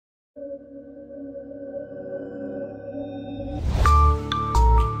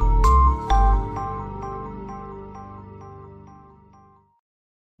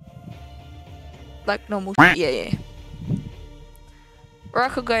Like normal. Yeah. Or I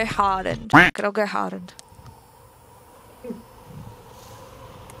could go hardened. I'll go hardened.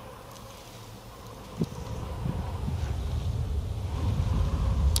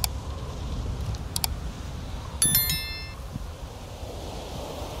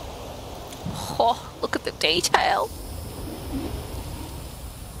 Oh, look at the detail.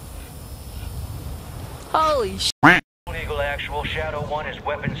 Holy sh**. Eagle actual, Shadow 1 is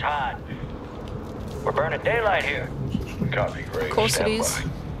weapons hot. We're burning daylight here. Copy, Graves. Of course it is.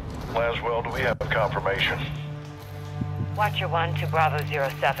 Laswell, do we have confirmation? Watcher 1 to Bravo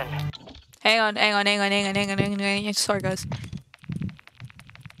 07. Hang on. Sorry, guys.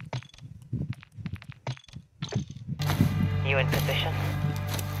 You in position?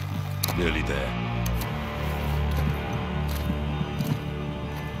 Nearly there.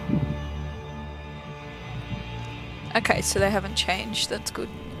 Okay, so they haven't changed. That's good.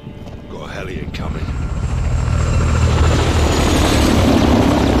 Got a heli incoming.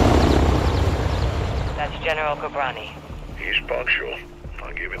 That's General Ghobrani. He's punctual.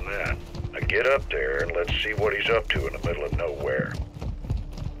 I'll give him that. Now get up there and let's see what he's up to in the middle of nowhere.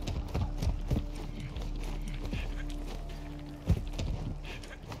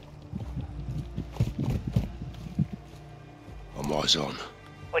 I'm eyes on.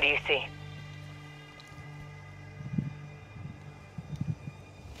 What do you see?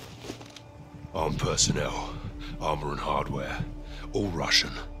 Armed personnel, armor and hardware, all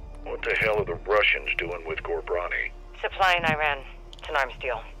Russian. What the hell are the Russians doing with Ghobrani? Supplying Iran. It's an arms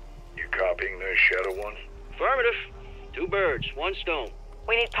deal. You copying this, Shadow 1? Affirmative. 2 birds, 1 stone.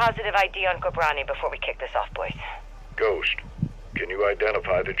 We need positive ID on Ghobrani before we kick this off, boys. Ghost, can you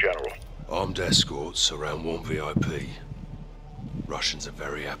identify the general? Armed escorts around one VIP. Russians are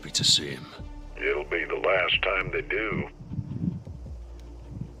very happy to see him. It'll be the last time they do.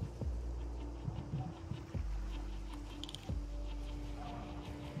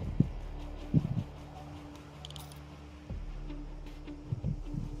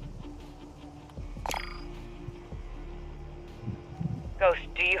 Ghost,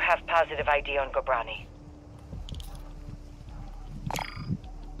 do you have positive ID on Ghobrani?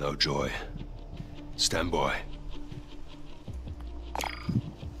 No, Joy. Stand by.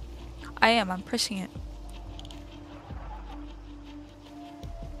 I'm pressing it.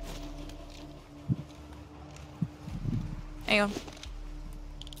 Hang on.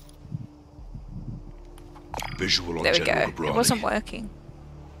 Visual on There we go. General Ghobrani. It wasn't working.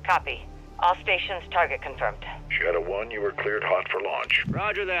 Copy. All stations target confirmed. Shadow 1, you are cleared hot for launch.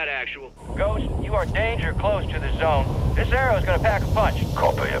 Roger that, actual. Ghost, you are danger close to the zone. This arrow's gonna pack a punch.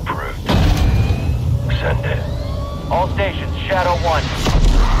 Copy approved. Send it. All stations, Shadow 1.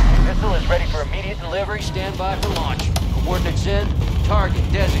 Missile is ready for immediate delivery. Stand by for launch. Coordinates in. Target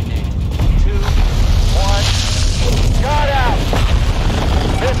designated. 2, 1. Got out!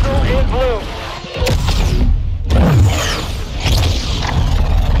 Missile in blue.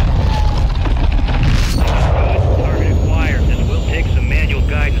 Target acquired. This will take some manual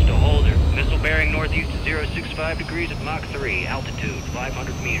guidance to hold her. Missile bearing northeast to 065 degrees at Mach 3. Altitude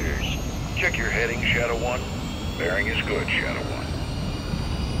 500 meters. Check your heading, Shadow 1. Bearing is good, Shadow 1.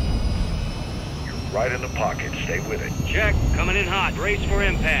 You're right in the pocket. Stay with it. Check. Coming in hot. Brace for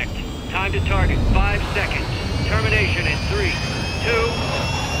impact. Time to target. 5 seconds. Termination in 3, 2,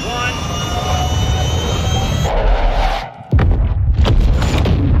 1.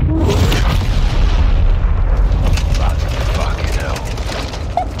 Fucking hell.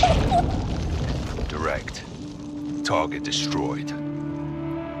 Direct. Target destroyed.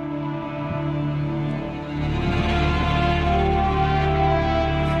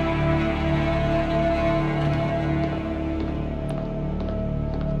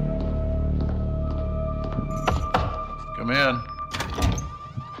 Come in.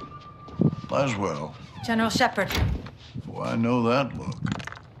 Laswell. General Shepard. Oh, I know that look.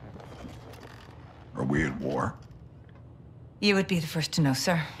 Are we at war? You would be the first to know,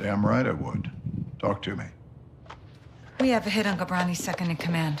 sir. Damn right I would. Talk to me. We have a hit on Ghobrani's second in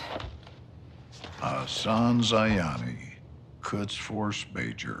command. Hassan Zayani, Quds Force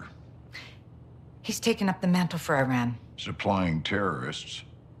Major. He's taken up the mantle for Iran. Supplying terrorists.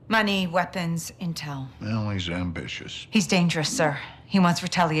 Money, weapons, intel. Well, he's ambitious. He's dangerous, sir. He wants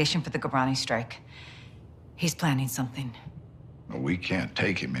retaliation for the Ghobrani strike. He's planning something. Well, we can't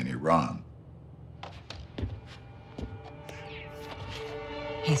take him in Iran.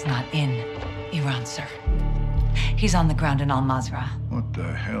 He's not in Iran, sir. He's on the ground in Al-Mazrah. What the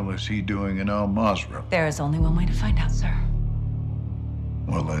hell is he doing in Al-Mazrah? There is only one way to find out, sir.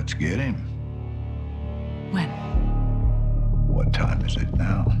 Well, let's get him. When? What time is it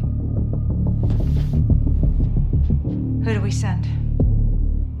now? Who do we send?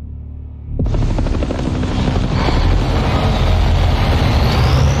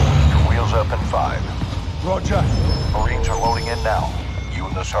 Wheels up in 5. Roger. Marines are loading in now. You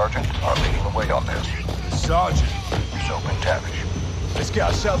and the sergeant are leading the way on this. Sergeant. Soap and Tavish. Let's get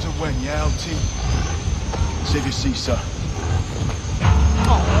ourselves a win, yeah, old team? Save your seat, sir.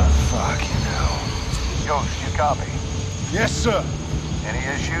 Fucking hell. Ghost, you copy? Yes, sir. Any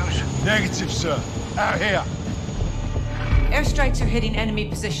issues? Negative, sir. Out here. Airstrikes are hitting enemy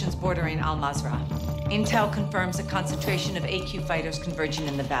positions bordering Al-Mazrah. Intel confirms a concentration of AQ fighters converging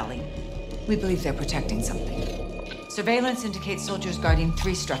in the valley. We believe they're protecting something. Surveillance indicates soldiers guarding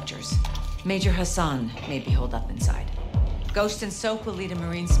 3 structures. Major Hassan may be holed up inside. Ghost and Soap will lead a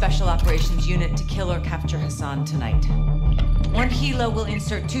Marine Special Operations unit to kill or capture Hassan tonight. One helo will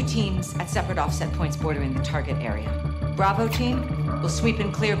insert 2 teams at separate offset points bordering the target area. Bravo team will sweep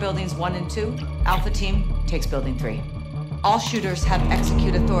and clear buildings 1 and 2. Alpha team takes building 3. All shooters have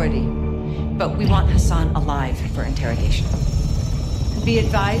execute authority, but we want Hassan alive for interrogation. Be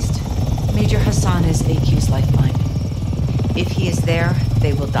advised, Major Hassan is AQ's lifeline. If he is there,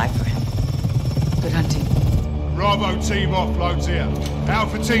 they will die for him. Good hunting. Bravo team offloads here.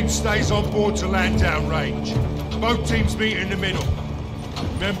 Alpha team stays on board to land down range. Both teams meet in the middle.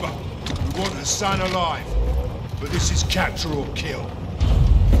 Remember, we want Hassan alive, but this is capture or kill.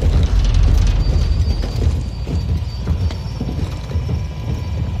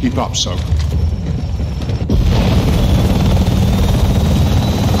 Keep up, Soap.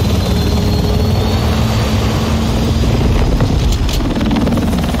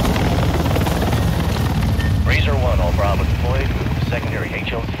 Razor 1, all Bravo deployed. Secondary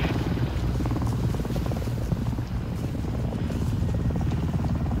HO.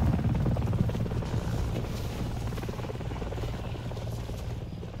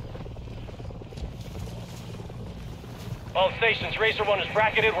 All stations, Razor 1 is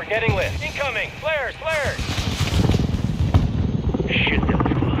bracketed. We're getting lit. Incoming! Flares! Flares! Shit, that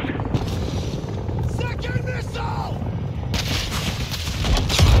was close. Second missile!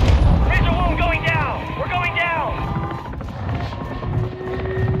 Razor 1 going down! We're going down!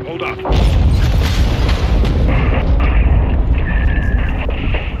 Hold up.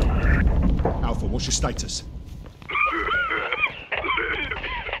 Alpha, what's your status?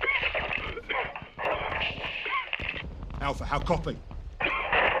 Alpha, how copy?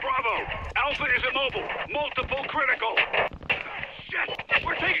 Bravo! Alpha is immobile. Multiple critical. Shit!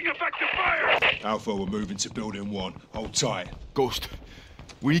 We're taking effective fire! Alpha, we're moving to building 1. Hold tight. Ghost,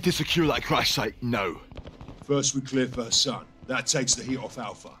 we need to secure that crash site now. First we clear for Hassan. That takes the heat off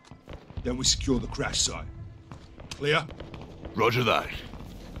Alpha. Then we secure the crash site. Clear? Roger that.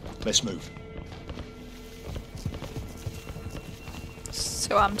 Let's move.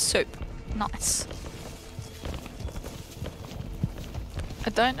 So I'm Soap. Nice. I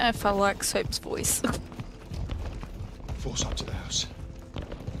don't know if I like Soap's voice. Force up to the house.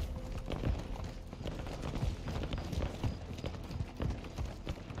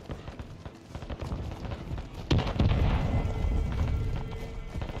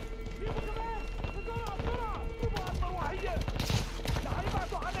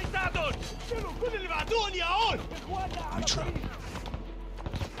 Mitra.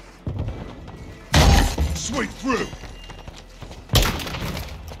 Sweep through!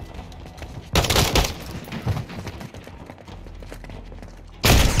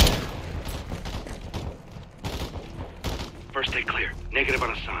 First take clear. Negative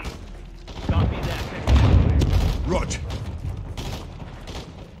on Hassan. Copy that. Roger.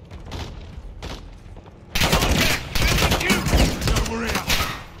 No, we're here.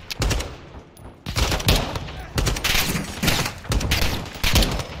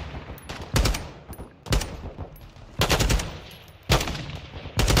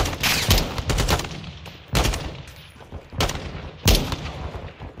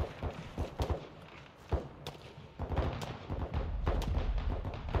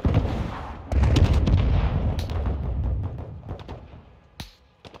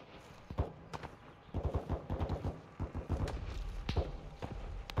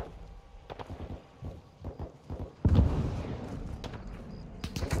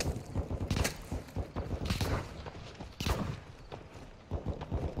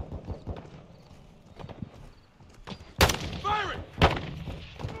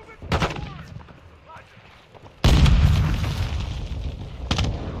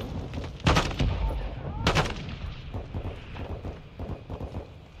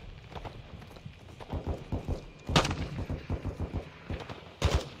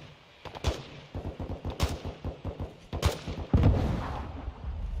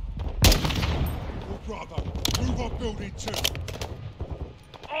 Building 2.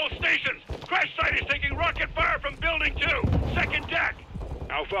 All stations! Crash site is taking rocket fire from Building 2! Second deck!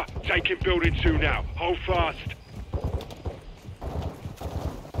 Alpha, taking Building 2 now. Hold fast.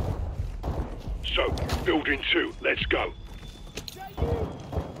 So, Building 2, let's go.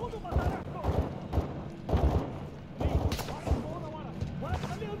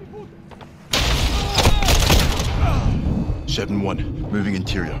 Seven one, moving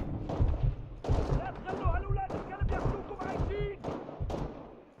interior.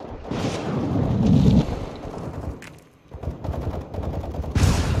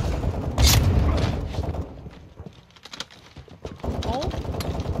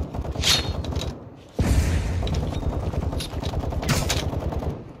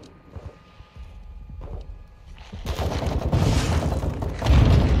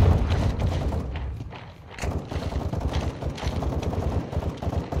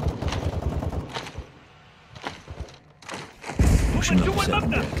 جوا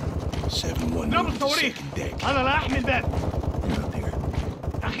المبنى 7-1 second deck. انا لا احمي الباب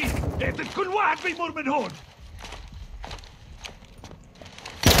اخي اقتل كل واحد بيمر من هون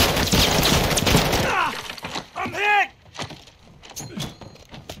I'm hit!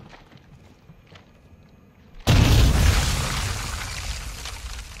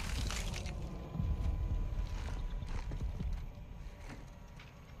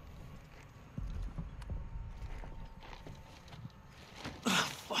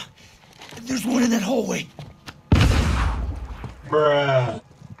 There's one in that hallway. Bruh.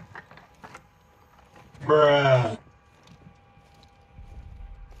 Bruh.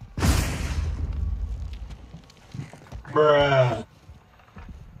 Bruh.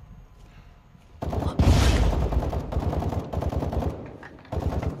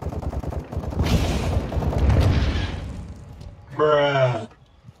 Bruh.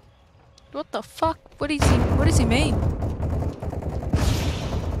 What the fuck? What does he mean?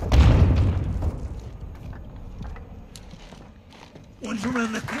 One's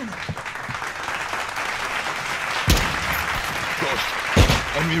around the corner. Ghost,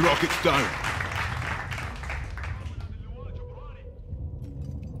 enemy rockets down.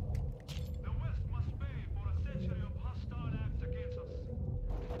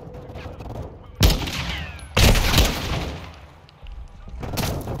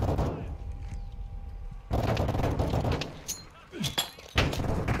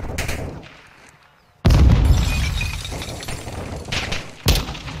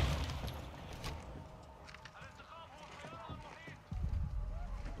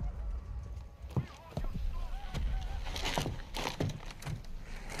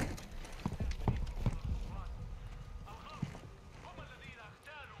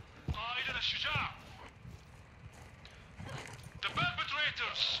 The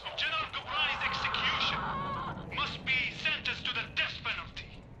perpetrators of General Gobrani's execution must be sentenced to the death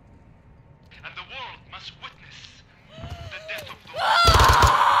penalty. And the world must witness the death of those.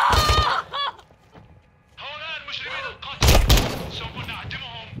 هؤلاء المجرمين القاتلين سوف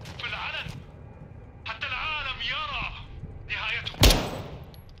نعدمهم في العلن حتى العالم يرى نهايتهم.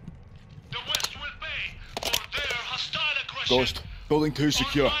 The West will pay for their hostile aggression. Ghost, building 2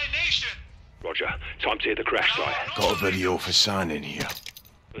 secure. On my nation. Roger. Time to hit the crash site. Got a video for San in here.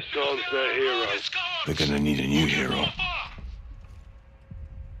 Hassan's their hero. They're gonna need a new hero.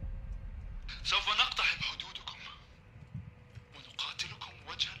 سوف نقتحم حدودكم ونقاتلكم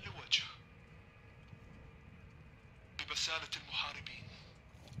وجها لوجه ببسالة المحاربين.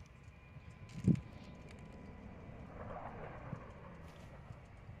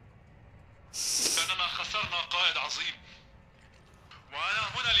 لأننا خسرنا قائد عظيم وأنا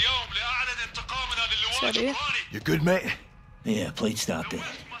هنا اليوم لأعلن انتقامنا للواء الجبراني. You good, mate? Yeah, plate stopped it.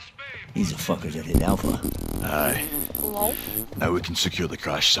 These are fuckers that hit Alpha. Aye. Lol. Now we can secure the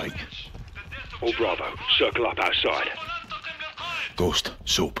crash site. All Bravo, circle up outside. Ghost,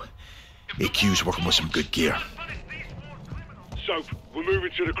 Soap. AQ's working with some good gear. Soap, we're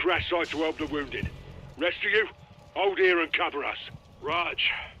moving to the crash site to help the wounded. Rest of you, hold here and cover us. Raj.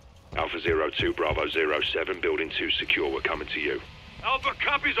 Alpha 02, Bravo 07, Building 2 secure, we're coming to you. Alpha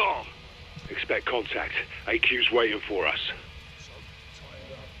copies all. Expect contact. AQ's waiting for us.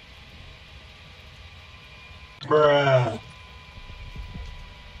 Bruh.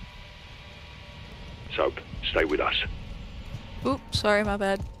 Soap, stay with us. Oop, sorry, my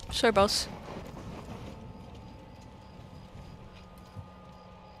bad. Sorry, boss.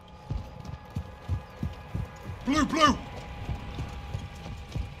 Blue!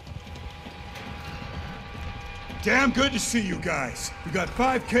 Damn good to see you guys. We got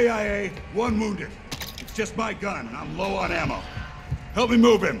 5 KIA, 1 wounded. It's just my gun, and I'm low on ammo. Help me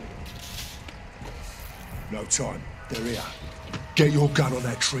move him. No time. They're here. Get your gun on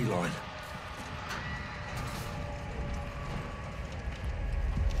that tree line.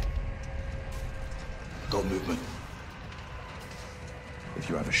 Got movement. If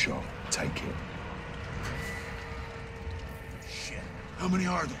you have a shot, take it. Shit. How many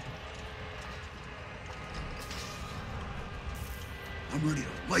are there? I'm ready to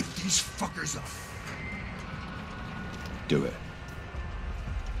light these fuckers up. Do it.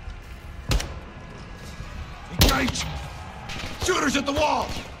 Engage! Shooters at the wall!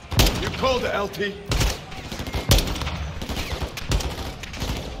 You called it, LT.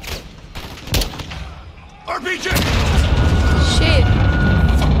 RPG! Shit.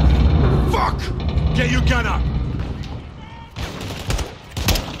 Fuck! Get your gun up!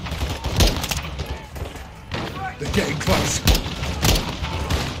 They're getting close.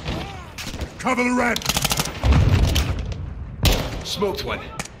 Cover the ramp! Smoked one.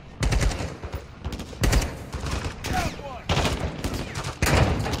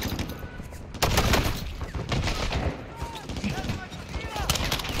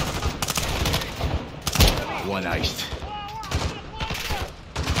 One iced.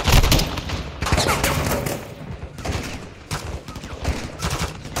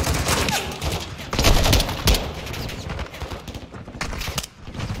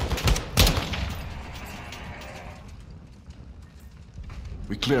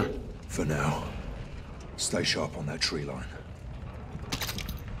 We clear? For now. Stay sharp on that tree line.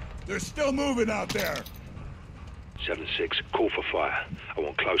 They're still moving out there! 7-6, call for fire. I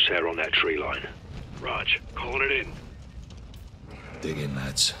want close air on that tree line. Raj, calling it in. Dig in,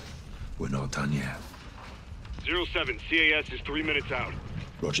 lads. We're not done yet. 07, CAS is 3 minutes out.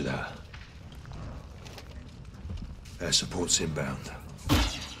 Roger that. Air support's inbound.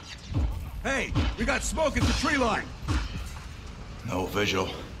 Hey, we got smoke at the tree line! No visual.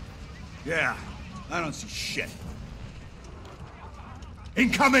 Yeah, I don't see shit.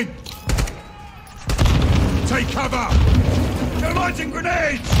 Incoming! Take cover! They're launching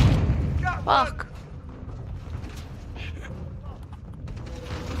grenades! Fuck.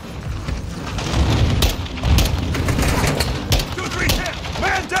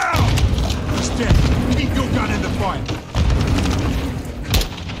 Man down! He's dead. Keep your gun in the fight.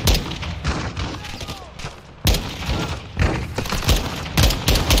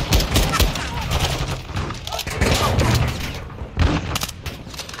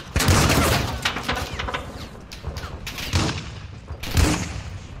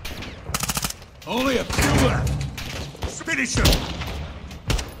 Only a few left. Finish him!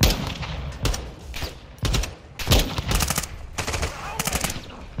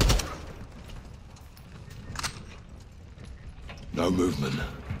 No movement.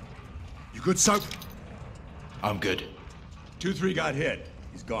 You good, Soap? I'm good. 2-3 got hit.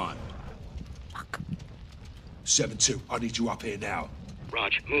 He's gone. 7-2, I need you up here now.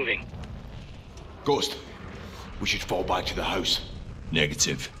 Raj, moving. Ghost, we should fall back to the house.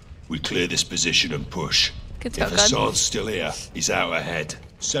 Negative. We clear this position and push. Good If talk, Hassan's still here, he's out ahead.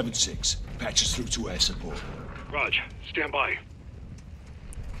 7-6, patch us through to air support. Raj, stand by.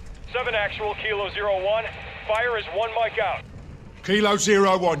 7 actual, Kilo 01. Fire is 1 mic out. Kilo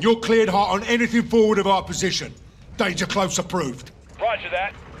 01, you're cleared hot on anything forward of our position. Danger close approved. Roger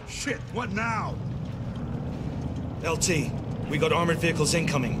that. Shit, what now? LT, we got armored vehicles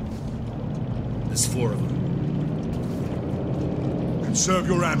incoming. There's 4 of them. Conserve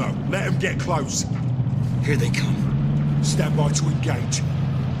your ammo. Let them get close. Here they come. Stand by to engage.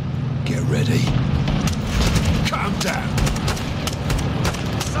 Get ready. Cut them down.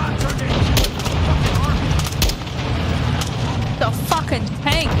 The fucking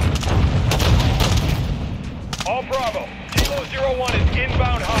tank. All Bravo. Kilo 01 is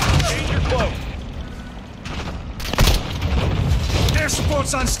inbound hot. Danger close. Air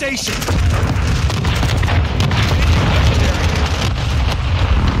support's on station.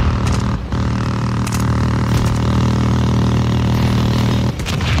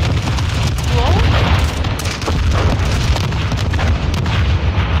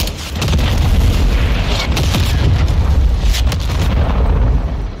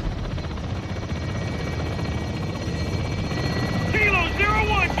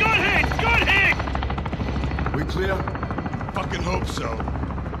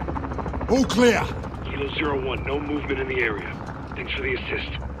 All clear. Kilo 01, no movement in the area. Thanks for the assist.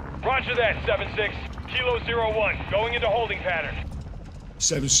 Roger that, 7-6. Kilo 01, going into holding pattern.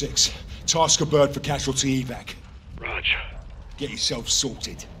 7-6, task a bird for casualty evac. Raj. Get yourself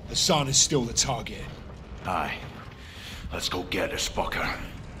sorted. Hassan is still the target. Aye. Let's go get this fucker.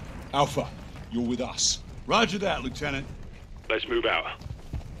 Alpha, you're with us. Roger that, Lieutenant. Let's move out.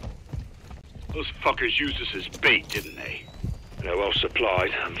 Those fuckers used us as bait, didn't they? They're well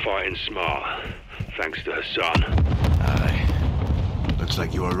supplied and fighting smart, thanks to Hassan. Aye. Looks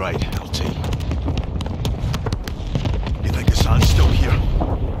like you were right, LT. You think Hassan's still here?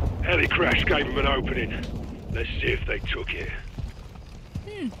 Heli crash gave them an opening. Let's see if they took it.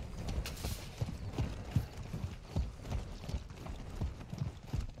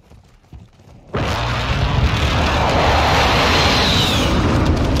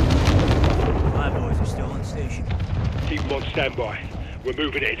 My boys are still on station. Keep them on standby. We're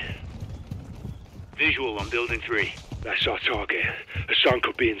moving in. Visual on building 3. That's our target. Hassan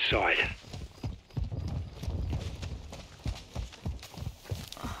could be inside.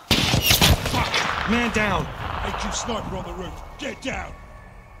 Man down! AQ sniper on the roof. Get down!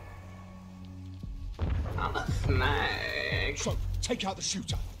 I'm a snag. So, take out the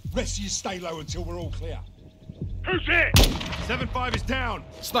shooter. Rest of you stay low until we're all clear. Who's it? 7-5 is down.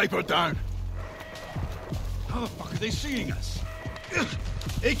 Sniper down. How the fuck are they seeing us?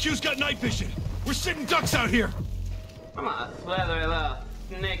 AQ's got night vision. We're sitting ducks out here. I'm a slithery little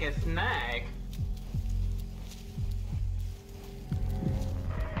sneaky snag.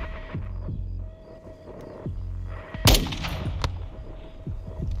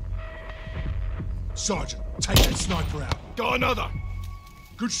 Sergeant, take that sniper out. Got another.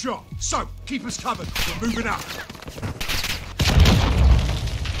 Good shot. So, keep us covered. We're moving up.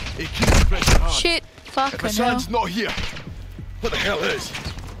 AQ's pressing hard. Shit. If Fucking hell. Hassan's not here, what the hell is?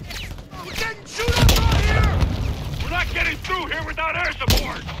 We're getting shooters out here! We're not getting through here without air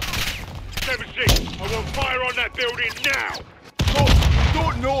support! 7-6, I want fire on that building now!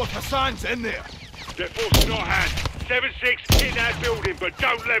 Don't know if Hassan's in there. They're forcing our hand. 7-6, in that building, but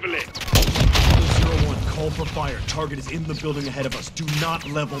don't level it! 0-1, call for fire. Target is in the building ahead of us. Do not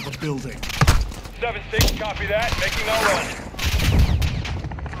level the building. 7-6, copy that. Making our run.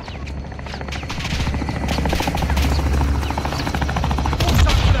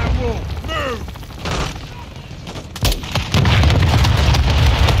 Move!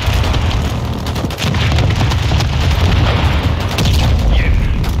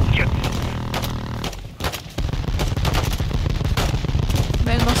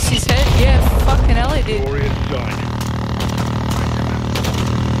 Man lost his head. Yeah, fucking hell he did. Glorious sign.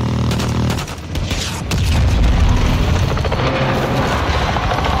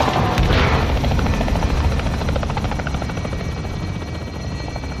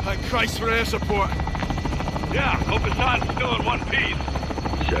 Christ for air support. Yeah, hope Hassan's still in one piece.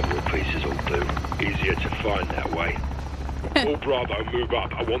 Several pieces will do. Easier to find that way. All Bravo, move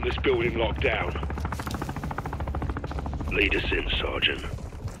up. I want this building locked down. Lead us in, Sergeant.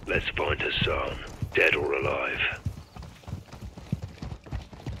 Let's find Hassan, dead or alive.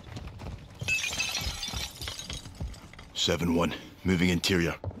 Seven 1, moving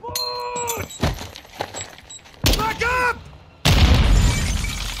interior. Back up!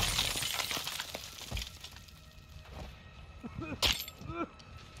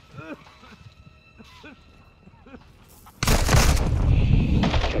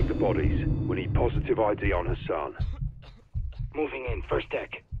 Check the bodies. We need positive ID on Hassan. Moving in, first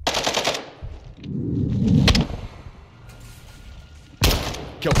deck.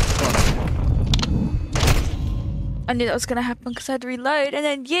 Kill front. I knew that was gonna happen because I had to reload and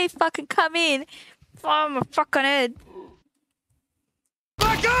then you fucking come in. Oh my fucking head.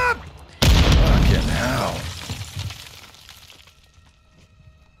 Back up! Fucking hell.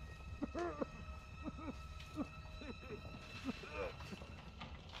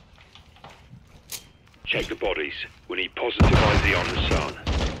 Check the bodies. We need positive ID on Hassan.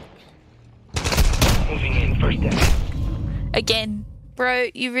 Moving in, first deck. Again. Bro,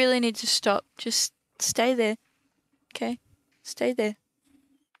 you really need to stop. Just stay there. Okay? Stay there.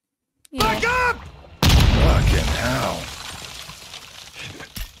 Yeah. Back up! Fucking hell.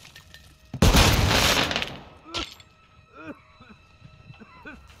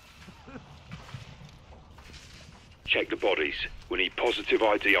 Check the bodies. We need positive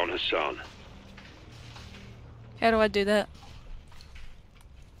ID on Hassan. How do I do that?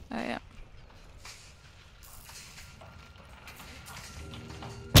 Oh yeah.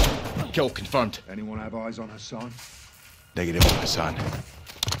 Kill confirmed. Anyone have eyes on Hassan? Negative on Hassan.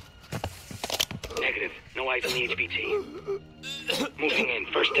 Negative. No eyes on the HVT. Moving in,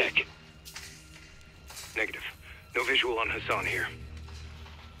 first deck. Negative. No visual on Hassan here.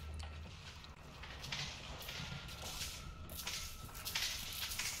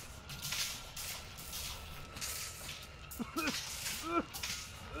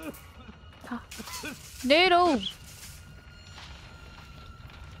 Noodle!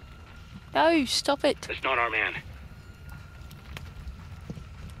 No, stop it. That's not our man.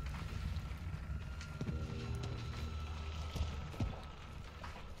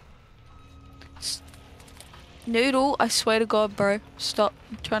 Noodle, I swear to God, bro. Stop.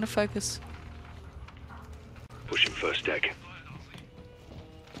 I'm trying to focus. Pushing first deck.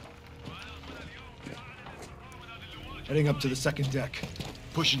 Heading up to the second deck.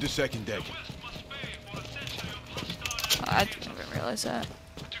 Pushing to second deck. I didn't even realize that.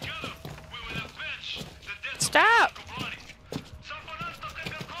 Stop!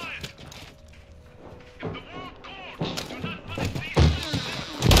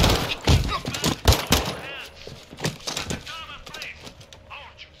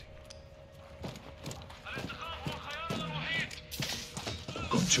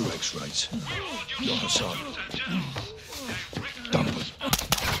 Got 2 X-rays. Not Hassan. Dump it.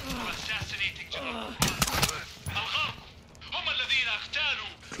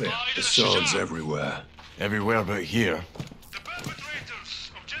 Clear. Hassan's everywhere. Everywhere but here. The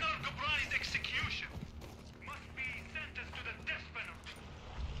perpetrators of General Ghobrani's execution must be sentenced to the death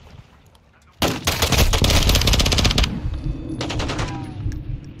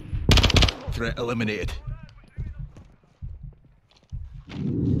penalty. Threat eliminated.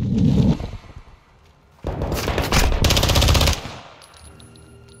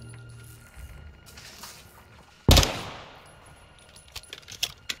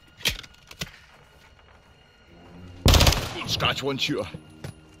 Scratch one shooter.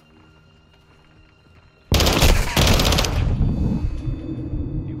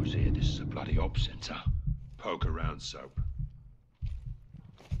 He was here. This is a bloody op center. Poke around, Soap.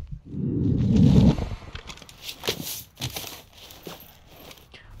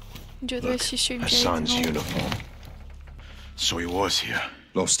 Enjoy the rest of your stream, Jade. Hassan's uniform. So he was here.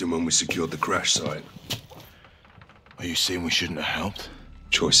 Lost him when we secured the crash site. Are you saying we shouldn't have helped?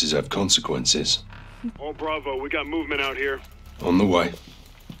 Choices have consequences. All Bravo, we got movement out here. On the way.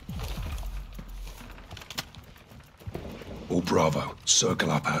 All Bravo,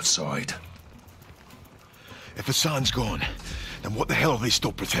 circle up outside. If Hassan's gone, then what the hell are they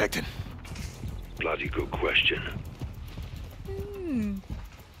still protecting? Bloody good question.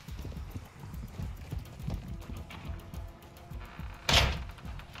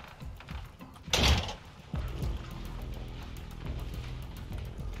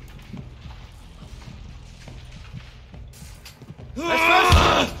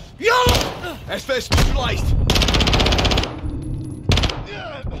 SS neutralized!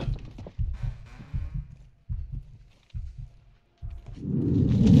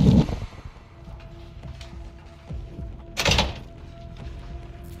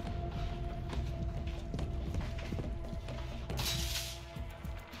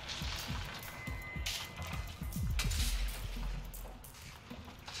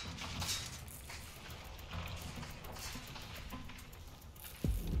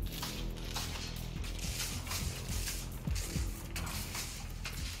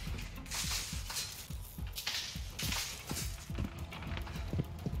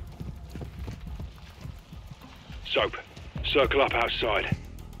 Soap, circle up outside.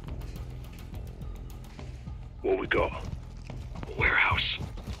 What we got? A warehouse.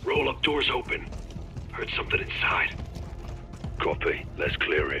 Roll up doors open. Heard something inside. Copy. Let's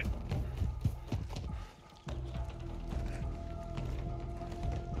clear it.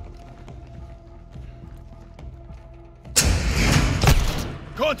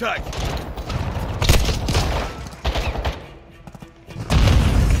 Contact!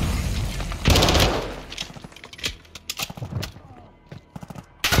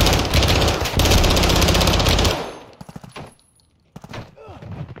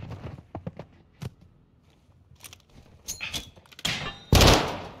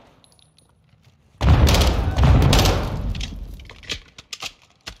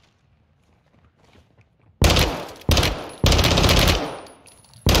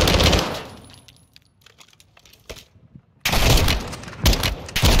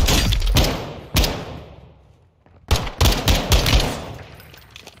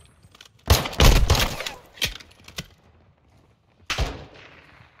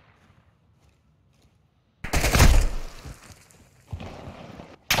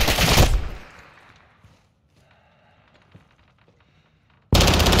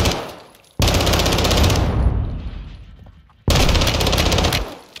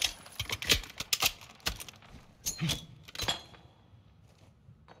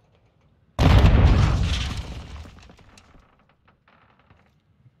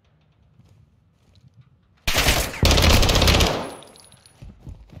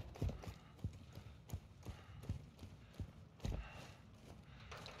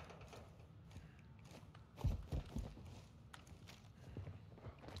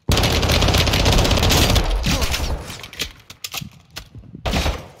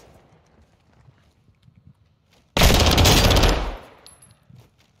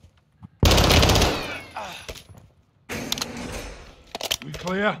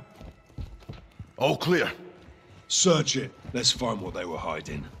 clear? All clear. Search it. Let's find what they were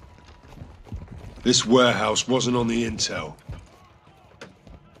hiding. This warehouse wasn't on the intel.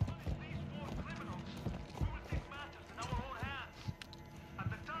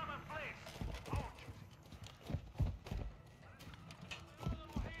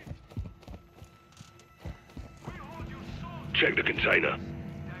 Check the container.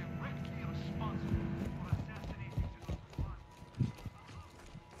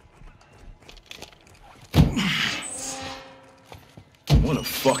 What the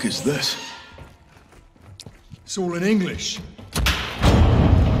fuck is this? It's all in English.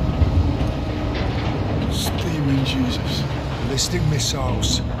 Steaming Jesus. Ballistic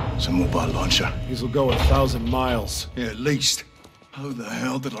missiles. It's a mobile launcher. These will go 1,000 miles. Yeah, at least. How the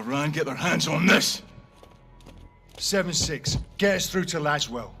hell did Iran get their hands on this? 7-6. Get us through to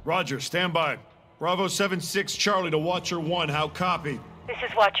Laswell. Roger, stand by. Bravo 7-6 Charlie to Watcher 1. How copy? This is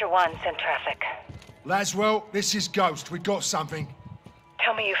Watcher 1, send traffic. Laswell, this is Ghost. We got something.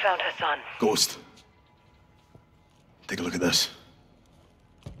 Tell me you found Hassan. Ghost. Take a look at this.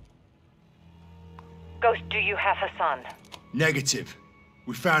 Ghost, do you have Hassan? Negative.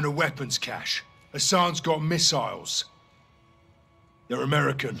 We found a weapons cache. Hassan's got missiles. They're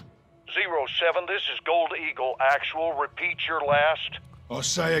American. 07, this is Gold Eagle. Actual, repeat your last. I'll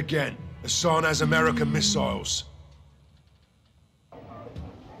say again. Hassan has American missiles.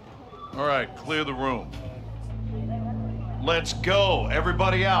 All right, clear the room. Let's go.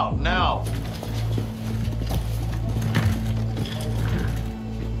 Everybody out, now.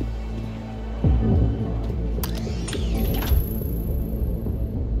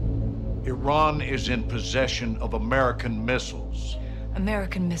 Iran is in possession of American missiles.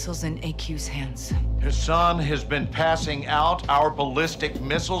 American missiles in AQ's hands. Hassan has been passing out our ballistic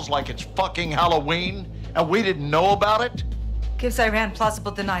missiles like it's fucking Halloween, and we didn't know about it? Gives Iran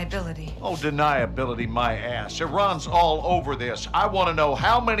plausible deniability. Oh, deniability my ass. Iran's all over this. I want to know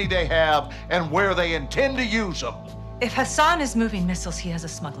how many they have and where they intend to use them. If Hassan is moving missiles, he has a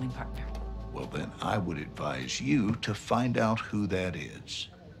smuggling partner. Well, then I would advise you to find out who that is.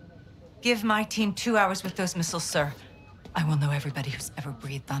 Give my team 2 hours with those missiles, sir. I will know everybody who's ever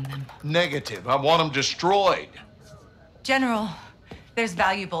breathed on them. Negative. I want them destroyed. General, there's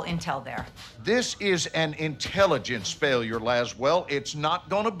valuable intel there. This is an intelligence failure, Laswell. It's not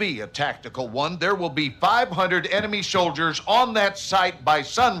going to be a tactical one. There will be 500 enemy soldiers on that site by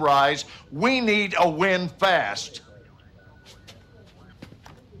sunrise. We need a win fast.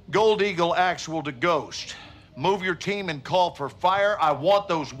 Gold Eagle actual to Ghost. Move your team and call for fire. I want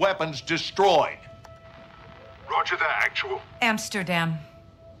those weapons destroyed. Roger that, actual. Amsterdam.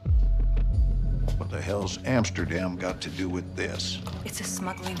 What the hell's Amsterdam got to do with this? It's a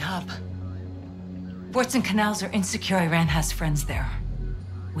smuggling hub. Ports and canals are insecure. Iran has friends there.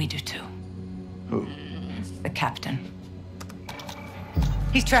 We do too. Who? The captain.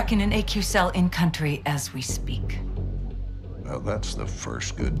 He's tracking an AQ cell in country as we speak. Well, that's the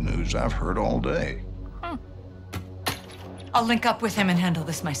first good news I've heard all day. I'll link up with him and handle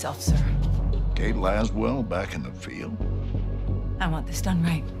this myself, sir. Kate Laswell back in the field? I want this done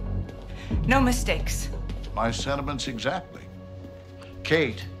right. No mistakes. My sentiments exactly.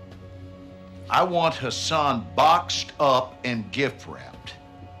 Kate, I want Hassan boxed up and gift wrapped.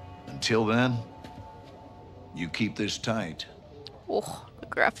 Until then, you keep this tight. Oh, the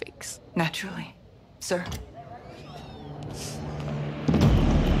graphics. Naturally, sir.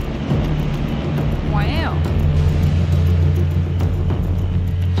 Wow.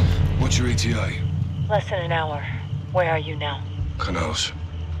 What's your ETA? Less than an hour. Where are you now? Canals.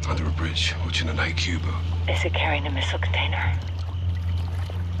 Under a bridge, watching an AQ boat. Is it carrying a missile container?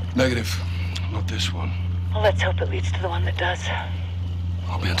 Negative. Not this one. Well, let's hope it leads to the one that does.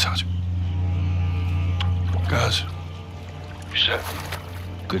 I'll be in touch. Guys, you set?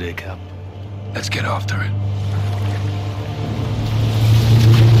 Good day, Cap. Let's get after it.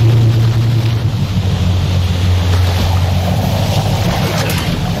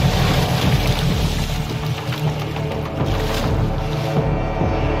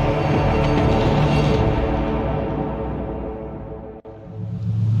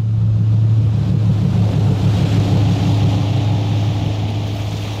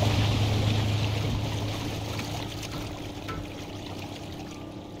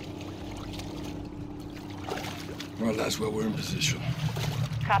 Well, that's where we're in position.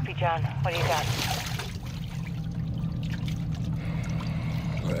 Copy, John. What do you got?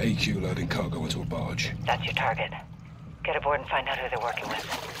 Our AQ loading cargo into a barge. That's your target. Get aboard and find out who they're working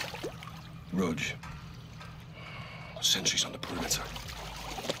with. Rog. Sentries on the perimeter.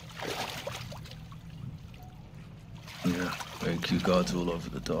 Yeah, AQ guards all over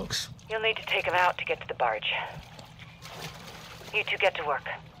the docks. You'll need to take them out to get to the barge. You two get to work.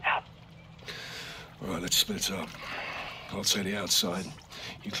 Out. All right, let's split up. I'll take the outside.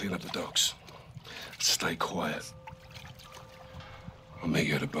 You clean up the docks. Stay quiet. I'll meet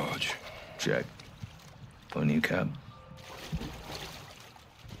you at the barge. Check. On you, cab.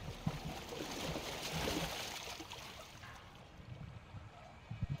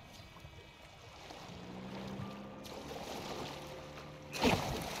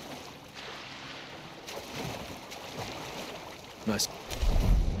 Nice.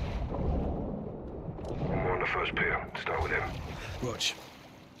 I'm on the first pier. Start with him. Rog.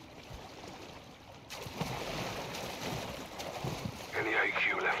 Any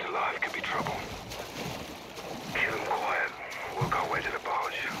AQ left alive could be trouble. Kill him quiet. Work our way to the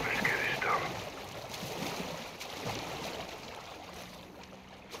barge. Let's get this done.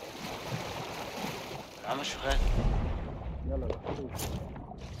 عم شغال. يلا.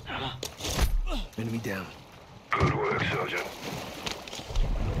 Enemy down. Good work, Sergeant.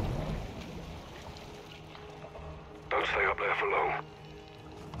 Don't stay up there for long.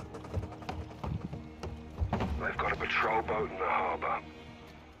 They've got a patrol boat in the harbor.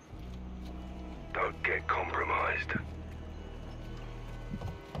 Don't get compromised.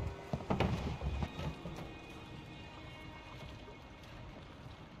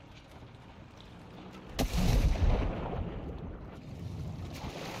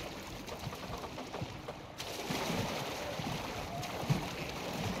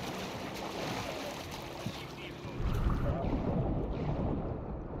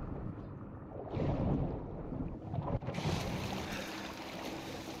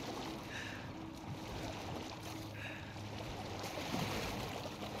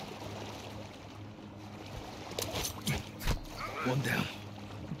 One down.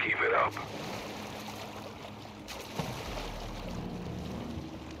 Keep it up.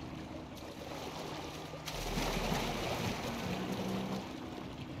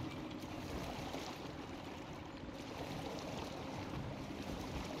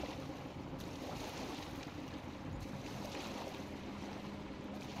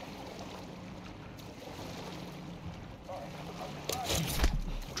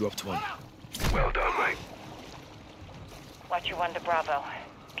 Dropped one. Well done, mate. Watch your 1 to Bravo.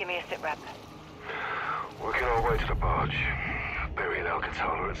 Give me a sit rep. Working our way to the barge. Burying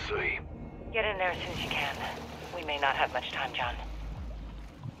Alcatala at sea. Get in there as soon as you can. We may not have much time, John.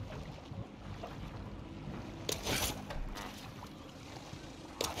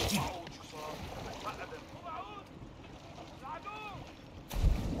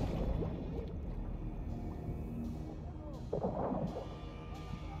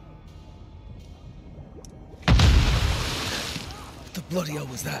 The bloody hell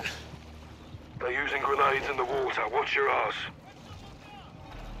was that? They're using grenades in the water. Watch your ass.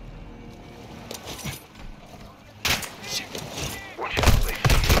 Watch out, please.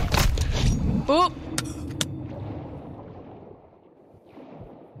 Oh!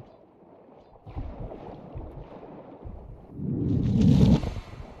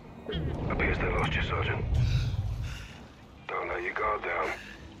 Appears they lost you, Sergeant. Don't let your guard down.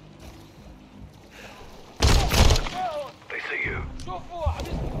 They see you.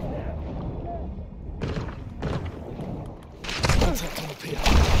 Contact on the pier.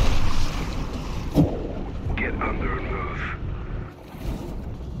 Get under and move.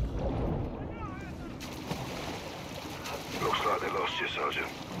 Looks like they lost you,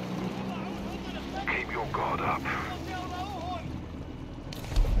 Sergeant. Keep your guard up.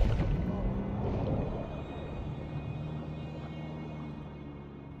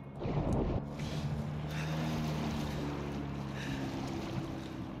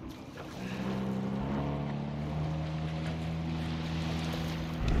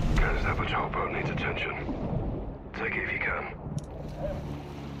 That patrol boat needs attention. Take it if you can.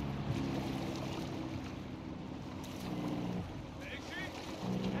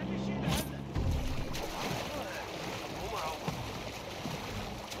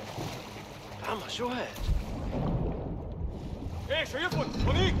 عم شو هاد؟ ايه شايفهم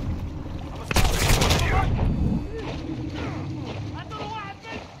هونيك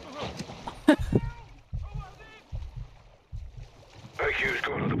AQ's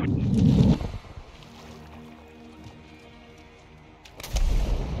got another.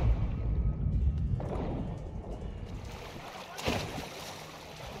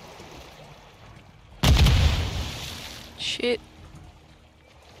 Shit.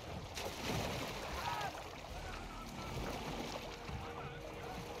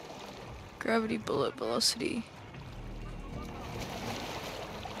 Gravity bullet velocity.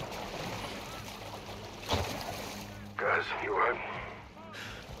 Laz, you alright?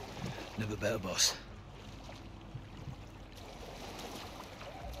 Never better, boss.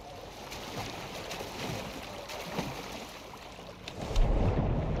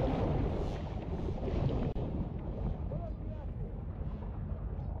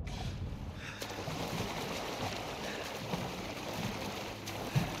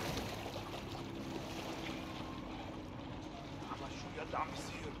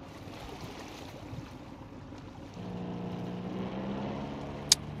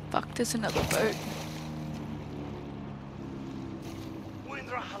 Fuck, there's another boat.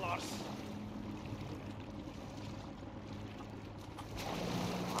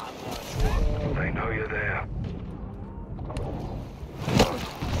 They know you're there.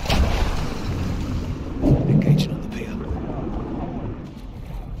 Engaging on the pier.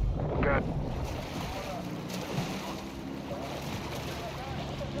 Good.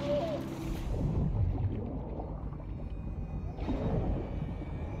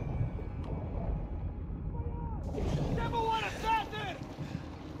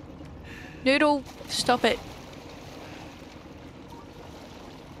 Noodle, stop it.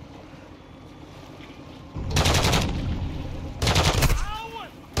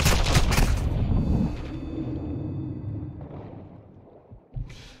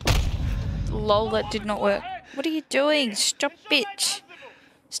 Lol, that did not work. What are you doing? Stop it.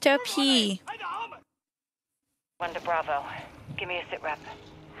 Stay up here. 1 to Bravo. Give me a sit rep.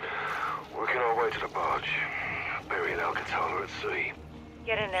 Working our way to the barge. Burying Alcatala at sea.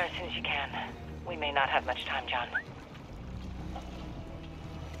 Get in there as soon as you can. We may not have much time, John.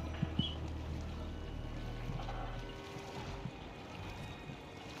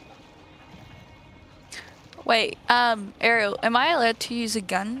 Wait, Ariel, am I allowed to use a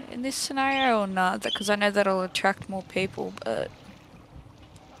gun in this scenario or not? Because I know that'll attract more people, but...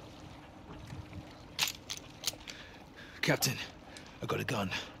 Captain, I got a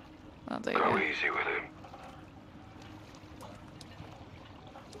gun. Oh, there you Go go. easy with him.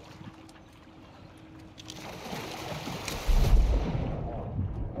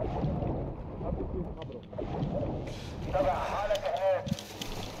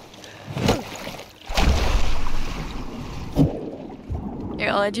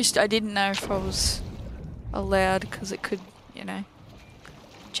 Yeah, I didn't know if I was allowed because it could, you know,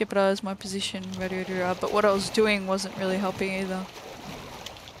 jeopardize my position, but what I was doing wasn't really helping either.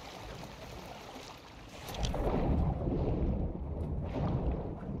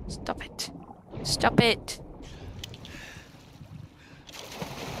 Stop it. Stop it.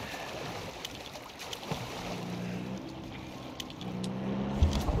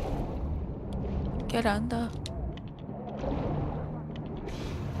 Get under.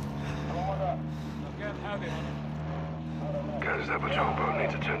 Guys, that patrol boat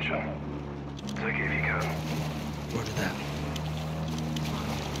needs attention. Take it if you can. Roger that.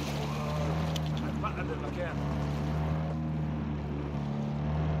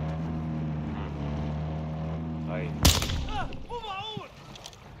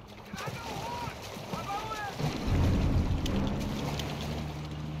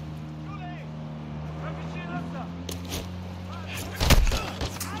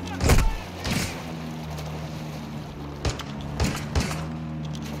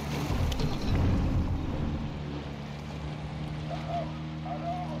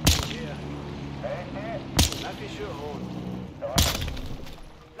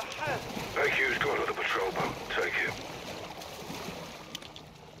 AQ's got another patrol boat. Take it.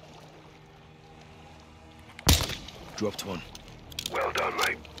 Dropped one. Well done,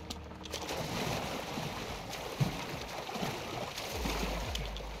 mate.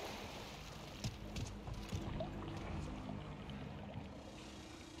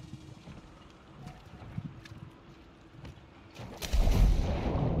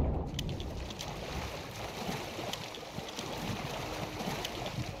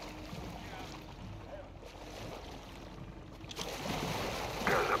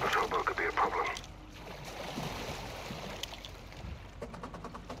 Guys, that patrol boat could be a problem.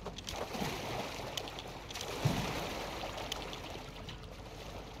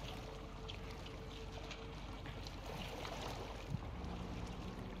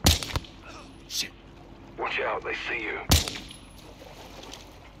 Shit. Watch out, they see you.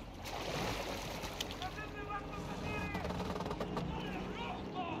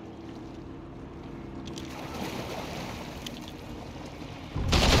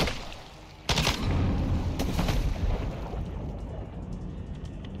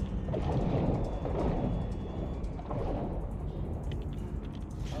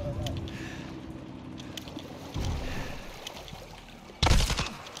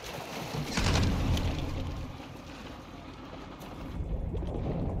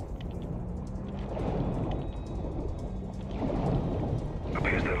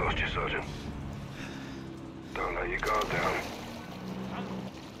 lost you, Sergeant. Don't let your guard down.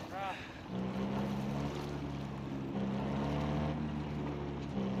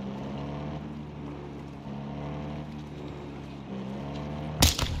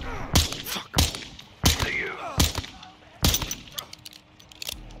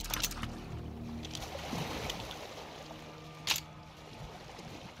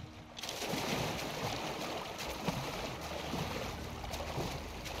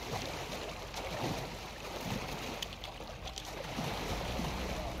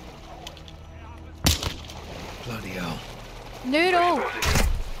 Bloody hell. Noodle!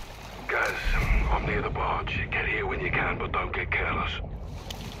 Guys, I'm near the barge. Get here when you can, but don't get careless.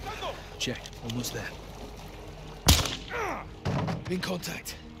 Check. Almost there. In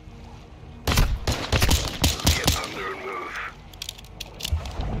contact. Get under and move.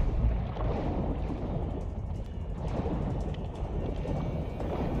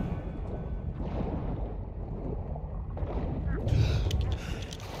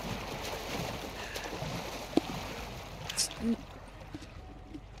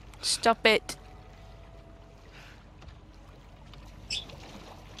 Stop it.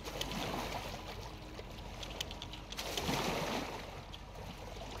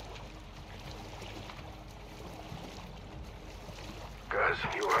 Guys,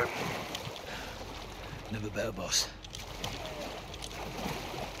 you alright? Never better, boss.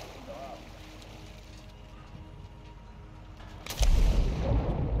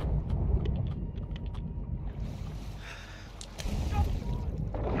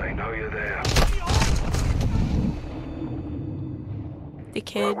 They know you're there.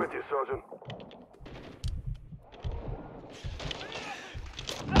 Dickhead. Right with you, Sergeant.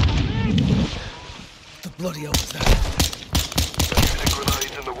 The bloody hell was that? Using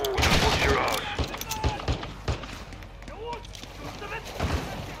grenades in the water. Watch your ass.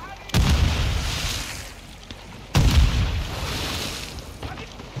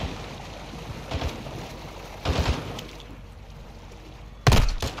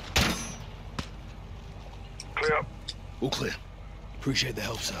 Clear up. All clear. Appreciate the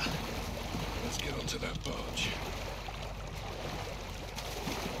help, sir. Let's get onto that barge.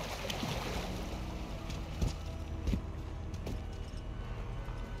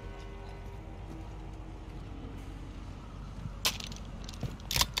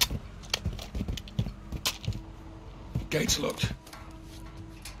 Gates locked.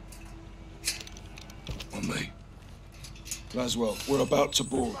 On me. Laswell, we're about to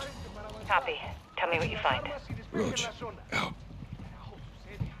board. Copy. Tell me what you find. Rog, out.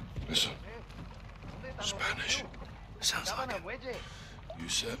 Listen. Spanish. Sounds like it. You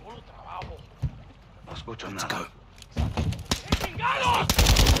said. Let's go.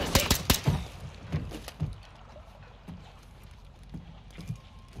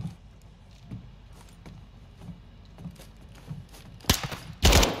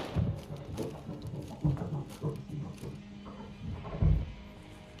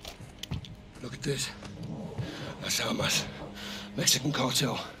 Look at this. That's Almas. Mexican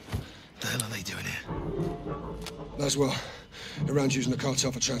cartel. The hell are they doing here? Laswell, Iran's using the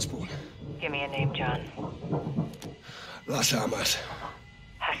cartel for transport. Give me a name, John. Las Almas.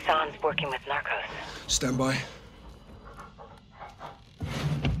 Hassan's working with narcos. Stand by.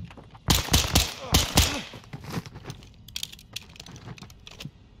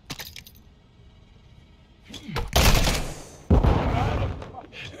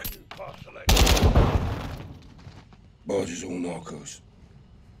 Barge is all narcos.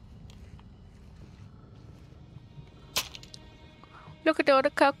 Look at all the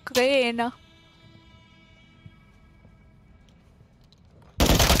cocaine.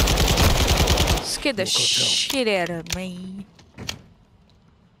 Scared the shit out of me.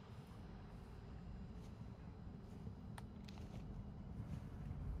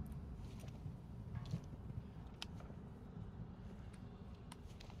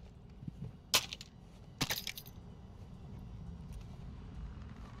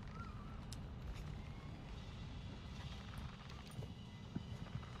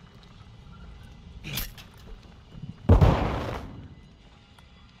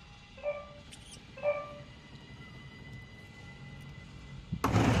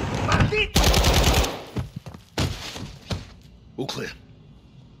 All clear.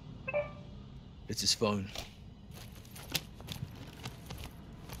 It's his phone.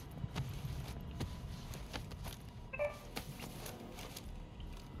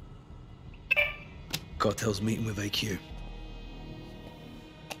 Cartel's meeting with AQ.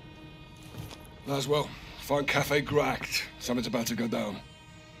 Laswell, find Cafe Gracht. Something's about to go down.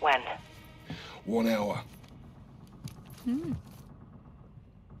 When? 1 hour.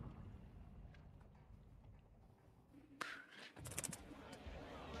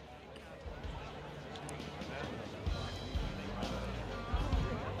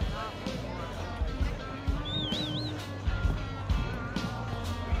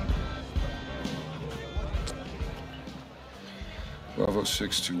 Bravo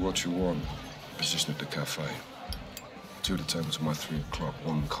 6 to Watcher 1. Position at the cafe. 2 of the tables are my 3 o'clock.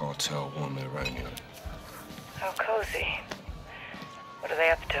 1 cartel, 1 Iranian. How cozy. What are they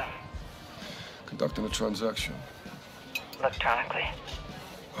up to? Conducting a transaction. Electronically.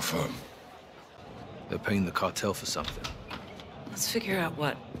 Affirm. They're paying the cartel for something. Let's figure out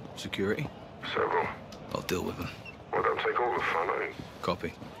what. Security? Several. I'll deal with them. Well, don't take all the fun, eh?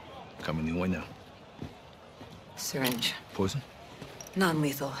 Copy. Coming your way now. Syringe. Poison?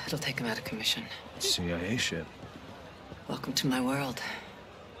 Non-lethal. It'll take him out of commission. CIA shit. Welcome to my world.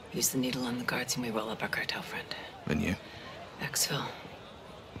 Use the needle on the guards and we roll up our cartel friend. And you? Exfil.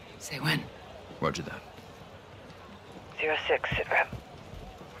 Say when. Roger that. 06, sit rep.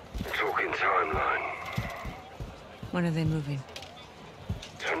 Talking timeline. When are they moving?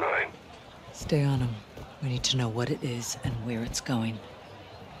 Tonight. Stay on them. We need to know what it is and where it's going.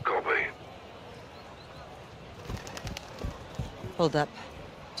 Copy. Hold up.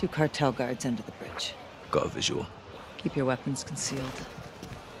 2 cartel guards under the bridge. Got a visual. Keep your weapons concealed.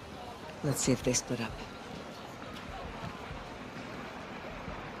 Let's see if they split up.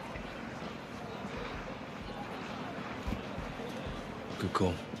 Good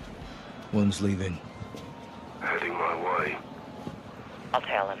call. One's leaving. Heading my way. I'll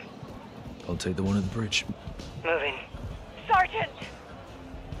tail him. I'll take the one at the bridge. Moving. Sergeant!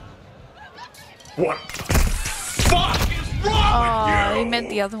 What fuck is wrong with you? He meant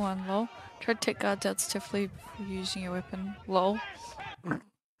the other one, lol. Try to take guards out stiffly before using your weapon, lol.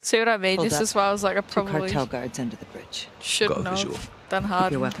 See what I mean? Hold this up. is why I was like, I 2 probably cartel guards under the bridge. shouldn't Got a visual. have done Keep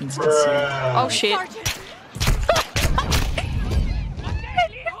hard. your weapons concealed. Oh shit.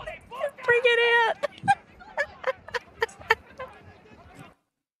 Bring it out.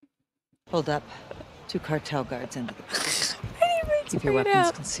 Hold up. 2 cartel guards under the bridge. Keep your bring it weapons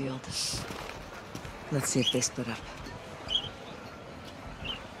out. concealed. Let's see if they split up.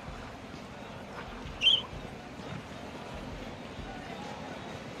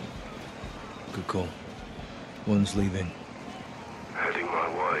 Good call. One's leaving. Heading my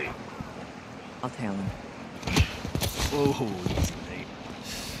way. I'll tail him. Oh, easy, mate.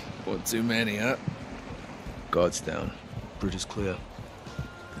 One too many, huh? Guards down. Bridge is clear.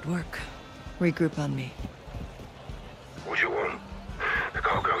 Good work. Regroup on me. What you want? The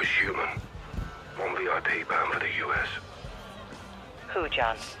cargo is human. 1 VIP bound for the US. Who,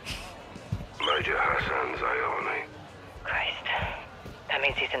 John? Major Hassan Zayani. Christ. That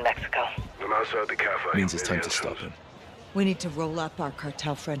means he's in Mexico. I'm outside the cafe. Means it's near time the to stop entrance. him. We need to roll up our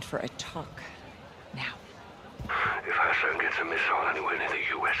cartel friend for a talk. Now. If Hassan gets a missile anywhere near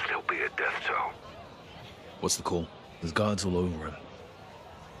the US, there'll be a death toll. What's the call? There's guards all over him.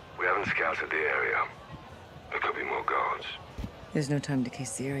 We haven't scouted the area. There could be more guards. There's no time to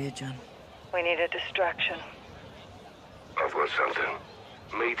case the area, John. We need a distraction. I've got something.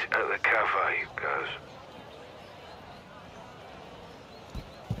 Meet at the cafe, guys.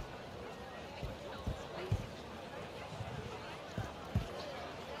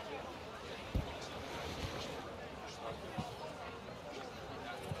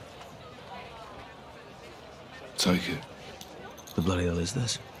 Take it. The bloody hell is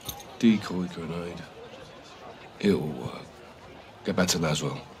this? Decoy grenade. It'll work. Get back to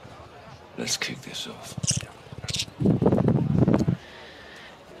Laswell. Let's kick this off.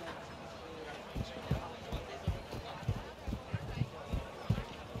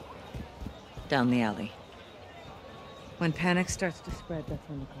 Down the alley. When panic starts to spread, that's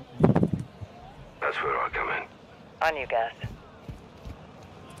when the call. That's where I come in. On you, guys.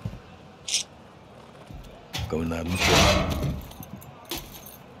 Going loud and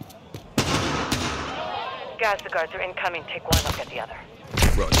Guys, the guards are incoming. Take one look at the other.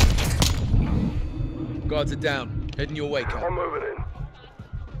 Roger. Guards are down. Heading your way, Cap. I'm moving in.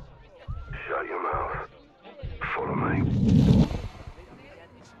 Shut your mouth. Follow me.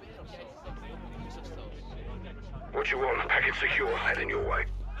 What you want? Package secure. Heading your way.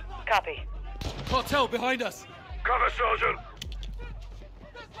 Copy. Cartel behind us. Cover, Sergeant.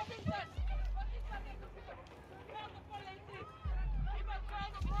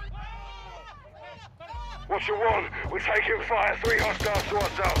 What you want? We're taking fire. 3 hostiles to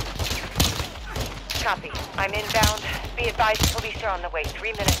ourselves. Copy. I'm inbound. Be advised, police are on the way.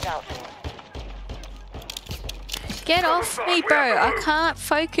 3 minutes out. Get off me, bro. I can't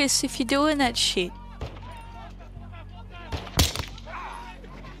focus if you're doing that shit.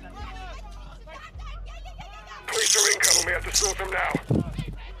 Police are incoming. We have to sort them now.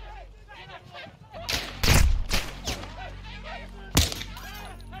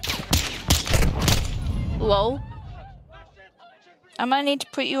 Lol. I might need to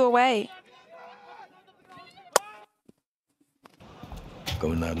put you away.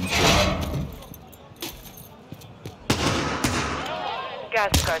 Going loud and clear.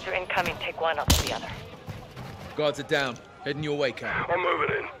 Gas guards are incoming. Take one, I'll get the other. Guards are down. Heading your way, Cap. I'm moving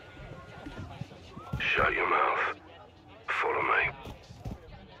in. Shut your mouth. Follow me.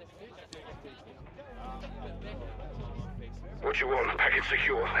 What you want? Package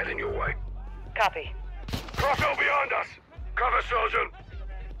secure. Heading your way. Copy. Crosshair behind us. Cover, Sergeant.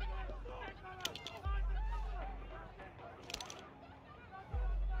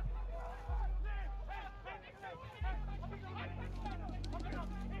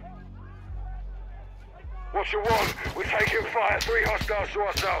 What you want? We're taking fire. 3 hostiles to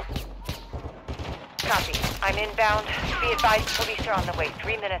our south. Copy. I'm inbound. Be advised, police are on the way.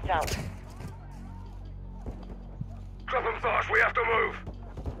 3 minutes out. Drop them fast. We have to move.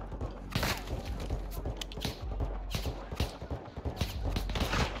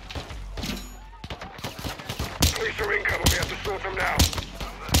 Police are incoming. We have to sort them now.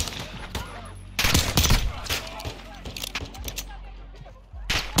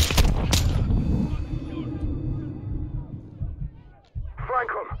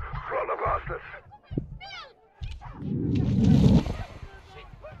 Franklin, front the bastards.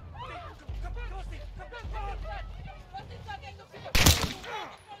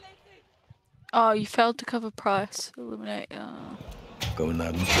 Oh, you failed to cover price. Eliminate. Going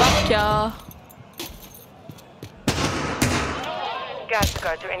loud and Fuck ya. Gas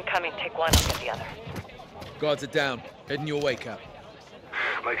guards are incoming. Take one, I'll get the other. Guards are down. Heading your way, Cap.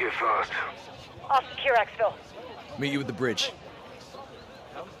 Make it fast. I'll secure Exfil. Meet you at the bridge.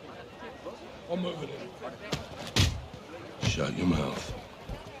 I'm moving in. Shut your mouth.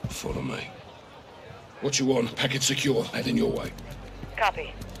 Follow me. What you want? Package secure. Heading your way.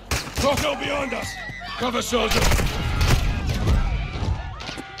 Copy. Crosshair behind us. Cover, Sergeant.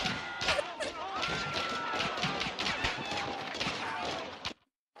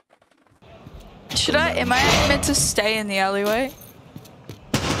 Am I meant to stay in the alleyway?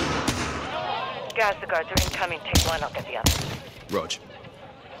 Gas guards are incoming. Take one, I'll get the other. Rog.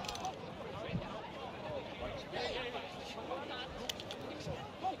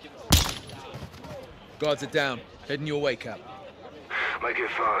 Guards are down. Heading your way, Cap. Make it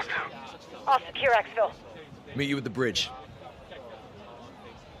fast. I'll secure Exfil. Meet you at the bridge.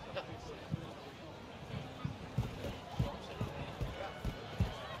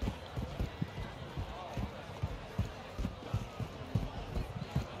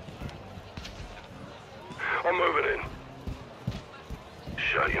 I'm moving in.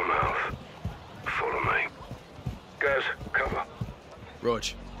 Shut your mouth. Follow me. Guys, cover. Rog.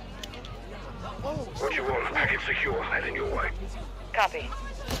 What you want? Package secure. Heading your way. Copy.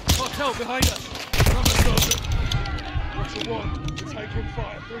 Cartel behind us. Cover, Sergeant. What you want? We're taking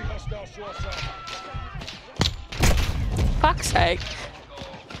fire. 3 hostiles to our south. Fuck's sake.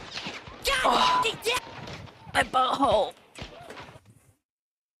 Oh, my butthole.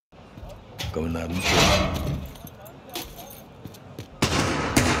 going loud and clear.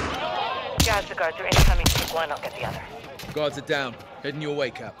 Guys, the guards are incoming. Take one, I'll get the other. Guards are down. Heading your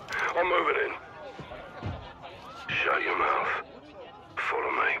way, Cap. I'm moving in. Shut your mouth.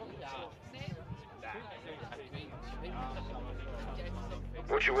 Follow me.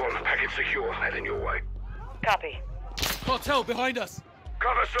 What you want? Package secure. Heading your way. Copy. Cartel behind us.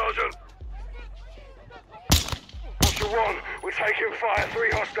 Cover, Sergeant. What you want? We're taking fire.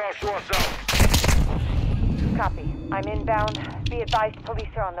 3 hostiles to our south. Copy. I'm inbound. Be advised, police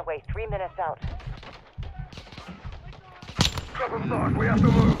are on the way. 3 minutes out. Drop them fast. We have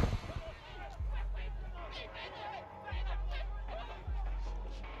to move.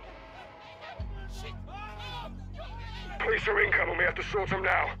 Police are incoming. We have to sort them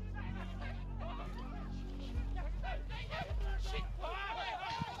now.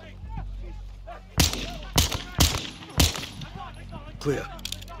 Clear.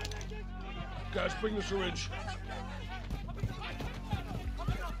 Guys, bring the syringe.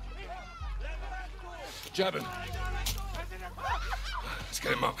 Jabbing. Let's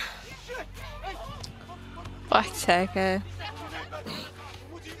get him up. Fuck's sake, eh?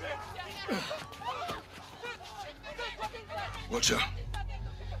 Watch out.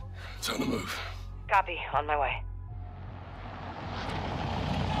 Time to move. Copy. On my way.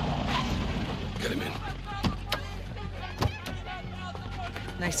 Get him in.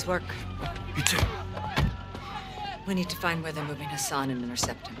 Nice work. You too. We need to find where they're moving Hassan and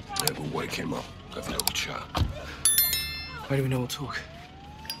intercept him. Yeah, we'll wake him up. Have a little chat. Why do we know we'll talk?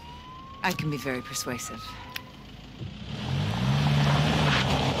 I can be very persuasive.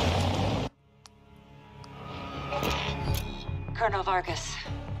 Colonel Vargas.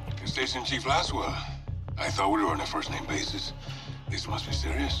 Station Chief Laswell. I thought we were on a first-name basis. This must be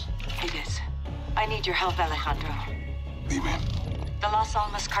serious. It is. I need your help, Alejandro. Dime. The Las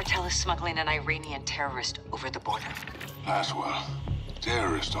Almas cartel is smuggling an Iranian terrorist over the border. Laswell.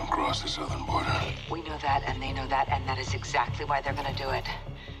 Terrorists don't cross the southern border. We know that, and they know that, and that is exactly why they're gonna do it.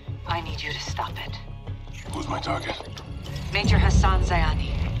 I need you to stop it. Who's my target? Major Hassan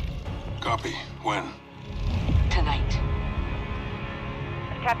Zayani. Copy. When? Tonight.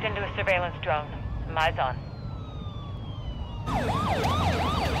 I've tapped into a surveillance drone. Eyes on.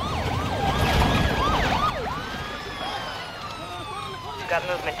 Got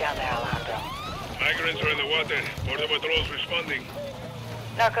movement down there, Alejandro. Migrants are in the water. Border patrol's responding.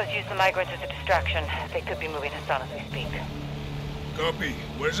 Narcos use the migrants as a distraction. They could be moving Hassan as we speak. Copy.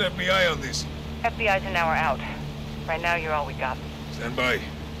 Where's FBI on this? FBI's an hour out. Right now, you're all we got. Stand by.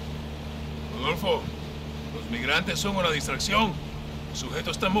 Rodolfo, los migrantes son una distracción. El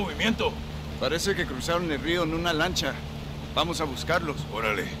sujeto está en movimiento. Parece que cruzaron el río en una lancha. Vamos a buscarlos.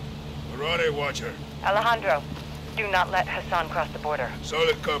 Órale. Arade, Watcher. Alejandro, do not let Hassan cross the border.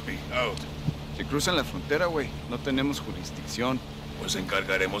 Solid copy. Out. Si cruzan la frontera, güey, no tenemos jurisdicción. Pues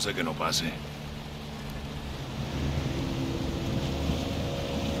encargaremos de que no pase.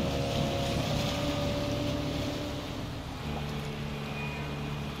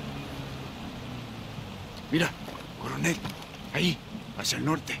 Mira, coronel. Ahí, hacia el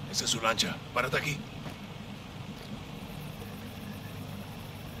norte. Esa es su lancha. Párate aquí.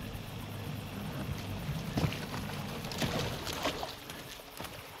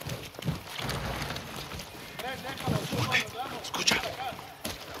 Escucha.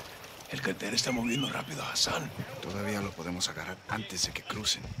 El cartel está moviendo rápido a Hassan. Todavía lo podemos agarrar antes de que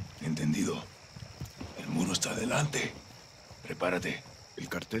crucen. Entendido. El muro está adelante. Prepárate. El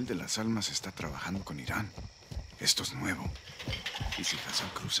cartel de las almas está trabajando con Irán. Esto es nuevo. ¿Y si Hassan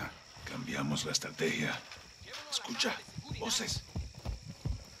cruza? Cambiamos la estrategia. Escucha, voces.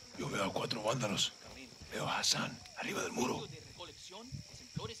 Yo veo a 4 vándalos. Veo a Hassan, arriba del muro.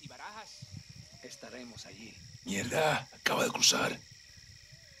 Estaremos allí. Mierda, acaba de cruzar.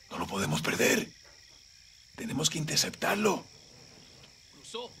 No lo podemos perder. Tenemos que interceptarlo.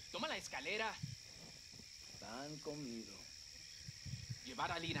 Cruzó. Toma la escalera. Tan comido.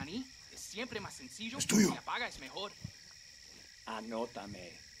 Llevar al iraní es siempre más sencillo. Es tuyo. Si apaga es mejor.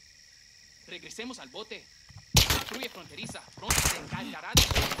 Anótame. Regresemos al bote. Patrulla fronteriza. Pronto se encargará de...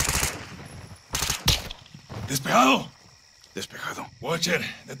 ¡Despejado! Despejado. Watcher,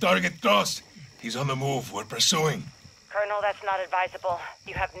 the target crossed. He's on the move. We're pursuing. Colonel, that's not advisable.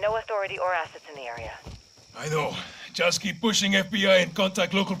 You have no authority or assets in the area. I know. Just keep pushing FBI and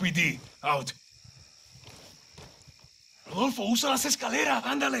contact local PD. Out. Rodolfo, usa las escaleras.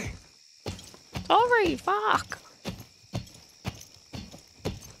 Ándale. Sorry, fuck.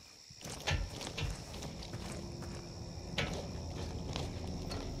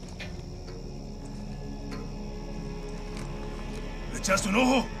 ¿Le echaste un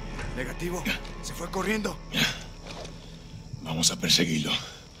ojo? Negativo. Se fue corriendo. Vamos a perseguirlo.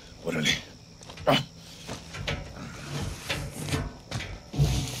 Órale.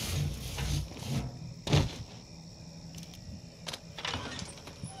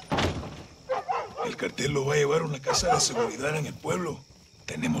 El cartel lo va a llevar a una casa de seguridad en el pueblo.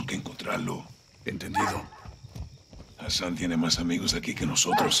 Tenemos que encontrarlo. Entendido. Hassan tiene más amigos aquí que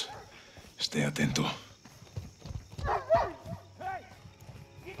nosotros. Esté atento.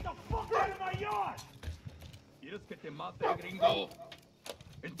 ¿Quieres que te mate, gringo?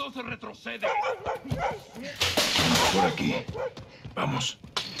 Entonces retrocede. Por aquí. Vamos.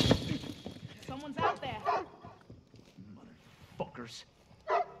 Someone's out there. Motherfuckers.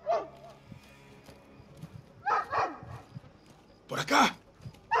 Por acá.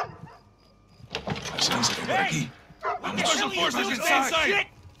 Hassan se quedó por aquí. Vamos. Special forces inside.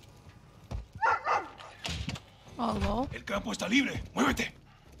 Hello. El campo está libre. Muévete.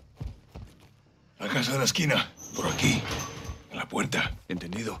 La casa de la esquina. Por aquí. En la puerta.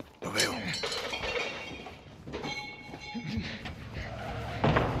 Entendido. Lo veo.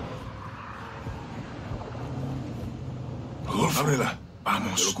 Rodolfo, ábrela.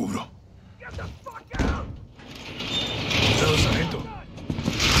 Vamos. Yo lo cubro. Cuidado, sargento.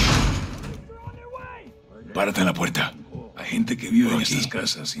 Párate en la puerta. Hay gente que vive en estas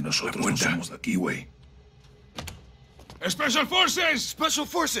casas y nosotros no somos de aquí, güey. Special forces! Special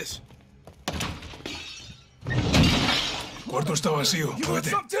forces! El cuarto está vacío.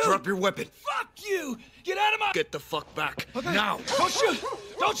 Muévete. Drop your weapon. Fuck you! Get out of my... Get the fuck back. Okay. Now! Don't shoot!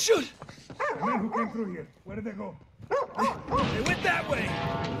 Don't shoot! The men who came through here. Where did they go? They went that way.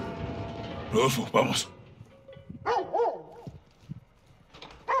 Rodolfo, vamos.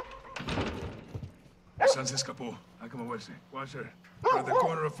 San se escapó. Hay que moverse. Watcher, we're at the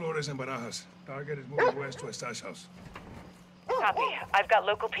corner of Flores and Barajas. Target is moving west to a stash house. Copy. I've got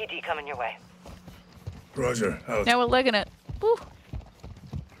local PD coming your way. Roger, out. Now we're legging it. Woo.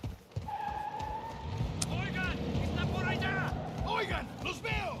 Oigan, los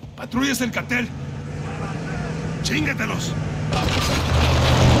veo. Patrullas del cartel. Chíngatelos.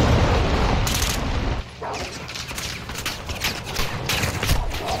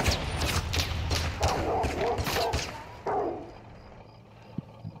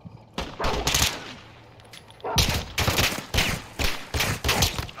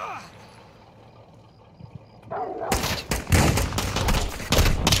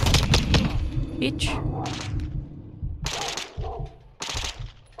 Bitch.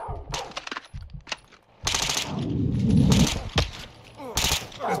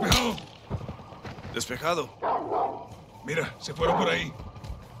 Despejado. Despejado. Mira, se fueron por ahí.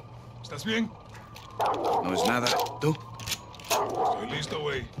 ¿Estás bien? No es nada. ¿Tú? Estoy listo,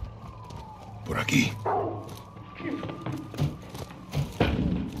 güey. Por aquí.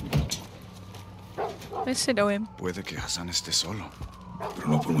 Ese no him. Puede que Hassan esté solo. Pero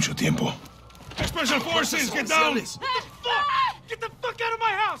no por mucho tiempo. Special Forces, get down! Get the fuck out of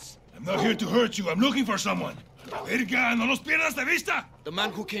my house! I'm not here to hurt you. I'm looking for someone. Verga, no los pierdas de vista! The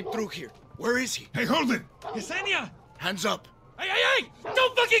man who came through here. Where is he? Hey, hold it! Yesenia! Hands up. Hey!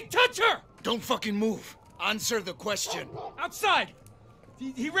 Don't fucking touch her! Don't fucking move. Answer the question. Outside!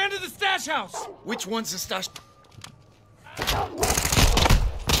 He ran to the stash house! Which one's the stash?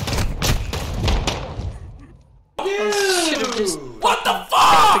 Should've just What the put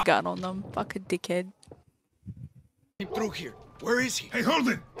fuck? the gun on them. Fucking dickhead. Came through here. Where is he? Hey, hold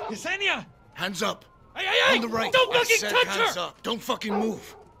it! Yesenia! Hands up. Hey! On the right. Don't I fucking said touch hands her! up. Don't fucking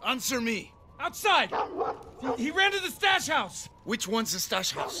move. Answer me. Outside! He ran to the stash house! Which one's the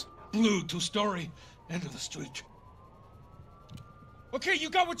stash house? Blue, 2-story, end of the street. Okay, you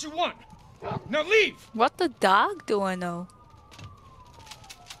got what you want. Now leave! What the dog doing though?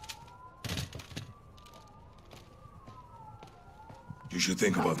 You should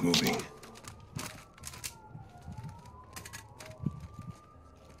think about moving.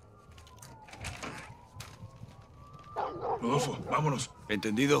 Rodolfo, vámonos.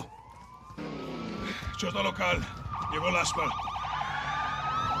 Entendido. Chota local. Llegó el aspa.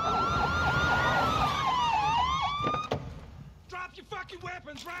 Drop your fucking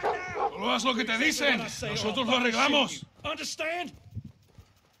weapons right now! Solo haz lo que te dicen. Nosotros lo arreglamos. Understand?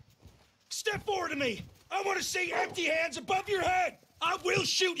 Step forward to me. I want to see empty hands above your head. I will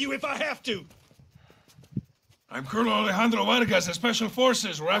shoot you if I have to. I'm Colonel Alejandro Vargas of Special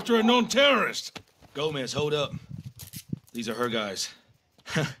Forces. We're after a known terrorist. Gomez, hold up. These are her guys.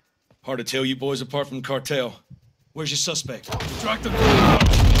 Hard to tell you boys apart from the cartel. Where's your suspect? Track them.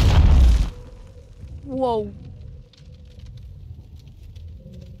 Whoa.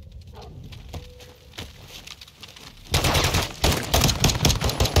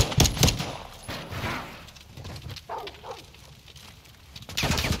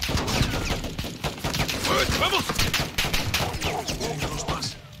 ¡Vamos! Vienen dos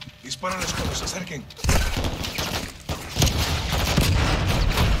más. Dispárales cuando se acerquen.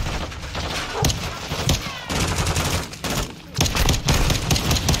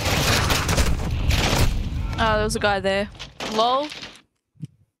 Oh, there was a guy there. Lol.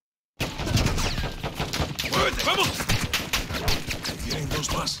 ¡Muévete, vamos! Vienen dos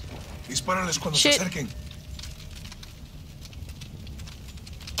más. Dispárales cuando se acerquen.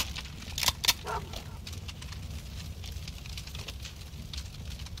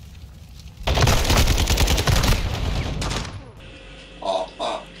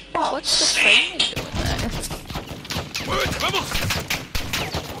 What's the framing doing there? ¡Muévete, vamos!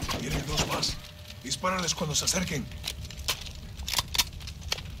 Vienen dos más. Dispárales cuando se acerquen.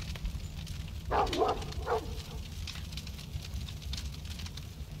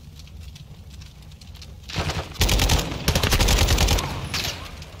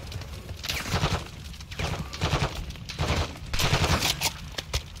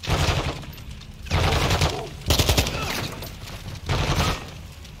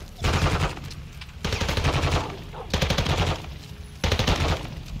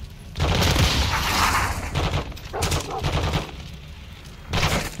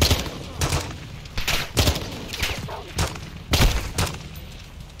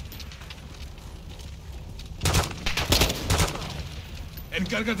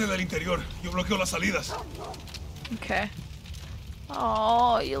 Encárgate del interior. Yo bloqueo las salidas. Okay.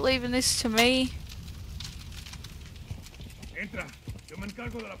 Oh, you're leaving this to me? Entra. Yo me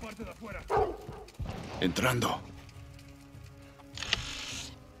encargo de la parte de afuera. Entrando.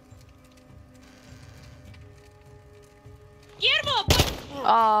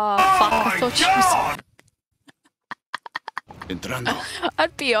 Oh, fuck, I thought she was... Entrando.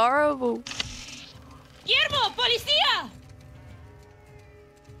 I'd be horrible. Guillermo, policía!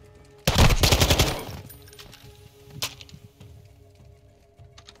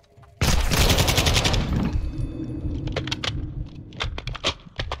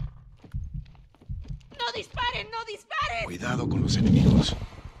 No disparen, no disparen! Cuidado con los enemigos.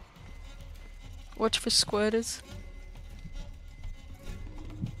 Watch for squirters.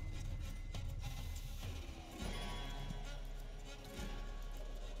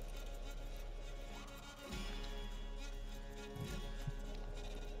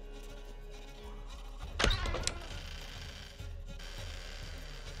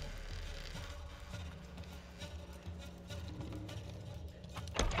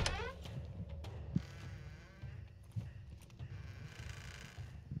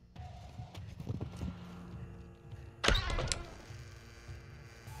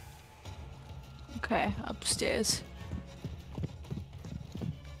 Okay, upstairs.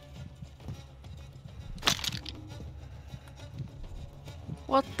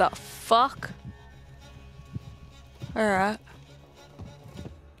 What the fuck? Alright.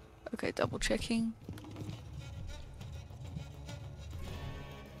 Okay, double checking.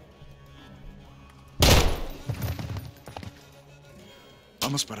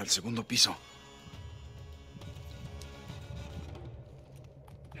 Vamos para el segundo piso.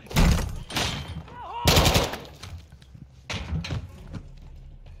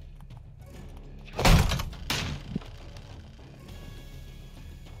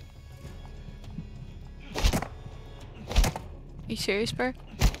 Are you serious, bro?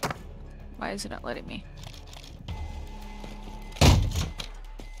 Why isn't it letting me?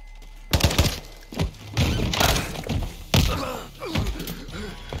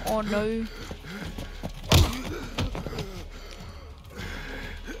 Oh no.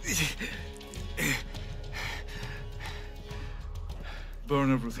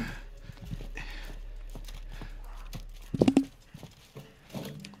 Burn everything.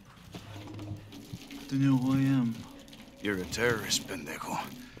 Do you know who I am? You're a terrorist, pendejo.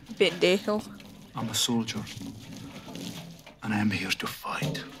 Pendejo. I'm a soldier. And I'm here to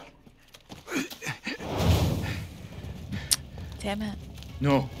fight. Damn it.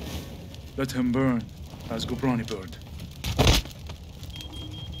 No. Let him burn, as Gobrani burned.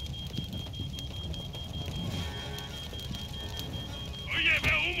 Oye,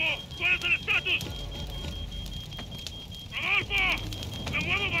 veo humo. ¿Cuál es el estatus? ¡Rodolfo! ¡Me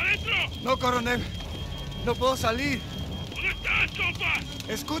muevo para adentro! No, coronel. No puedo salir. ¿Dónde estás, compa?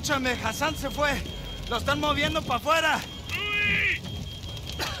 Escúchame, Hassan se fue. Lo están moviendo para afuera. ¡Uy!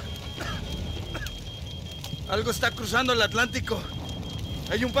 Algo está cruzando el Atlántico.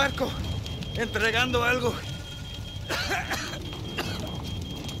 Hay un barco entregando algo.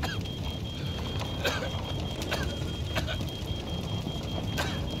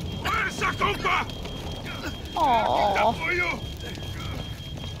 ¡Fuerza, compa! Oh. ¡Te apoyo!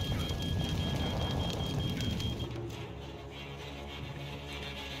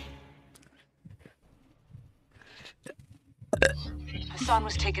 Hassan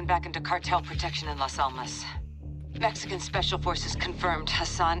was taken back into cartel protection in Las Almas. Mexican Special Forces confirmed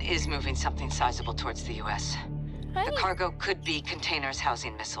Hassan is moving something sizable towards the U.S. The cargo could be containers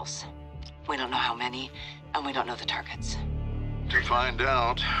housing missiles. We don't know how many, and we don't know the targets. To find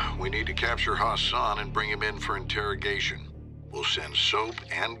out, we need to capture Hassan and bring him in for interrogation. We'll send Soap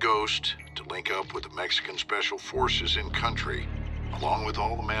and Ghost to link up with the Mexican Special Forces in country, along with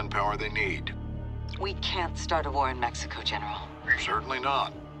all the manpower they need. We can't start a war in Mexico, General. Certainly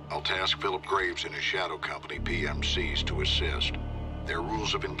not. I'll task Philip Graves and his shadow company, PMCs, to assist. Their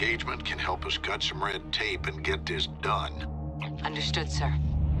rules of engagement can help us cut some red tape and get this done. Understood, sir.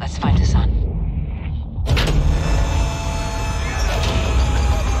 Let's find Hassan.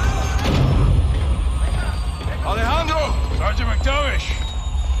 Alejandro! Sergeant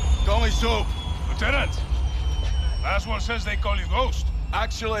McTavish! Call me Soap. Lieutenant! Last one says they call you Ghost.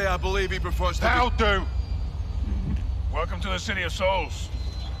 Actually, I believe he prefers to That'll do! Welcome to the City of Souls.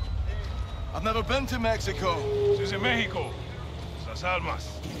 I've never been to Mexico. This is in Mexico. Las Almas.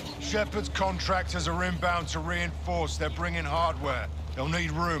 Shepard's contractors are inbound to reinforce. They're bringing hardware. They'll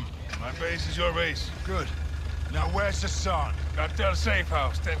need room. My base is your base. Good. Now where's Hassan? Cartel safe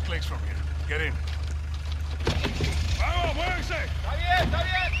house, 10 clicks from here. Get in. Vamos, muévense! Está bien, está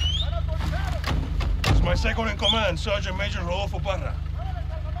bien. This is my second in command, Sergeant Major Rodolfo Parra.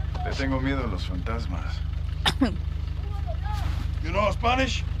 Le tengo miedo a los fantasmas. You know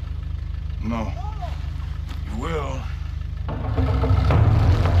Spanish? No. You will.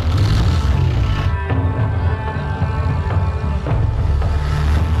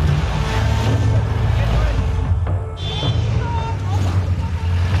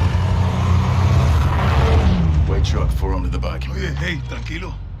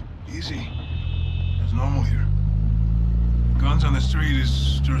 Easy. It's normal here. Guns on the street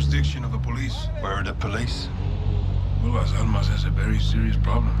is jurisdiction of the police. Where are the police? Well, Las Almas has a very serious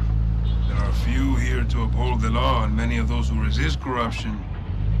problem. There are few here to uphold the law, and many of those who resist corruption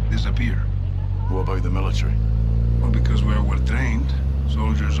disappear. What about the military? Well, because we're well trained,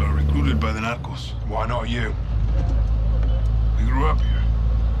 soldiers are recruited by the narcos. Why not you? We grew up here.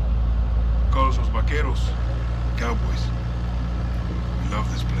 Call us los vaqueros, cowboys. We love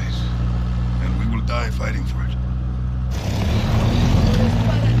this place, and we will die fighting for it.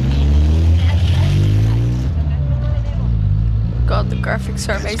 God, the graphics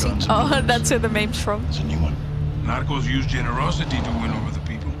are amazing. Oh, that's where the meme's from. It's a new one. Narcos use generosity to win over the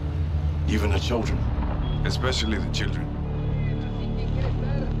people. Even the children. Especially the children.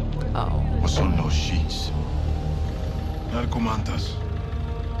 Oh. What's on those sheets? Narcomantas.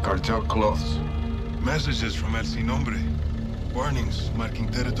 Cartel cloths. Messages from El Sin Nombre. Warnings marking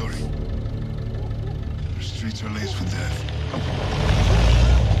territory. The streets are laced with death.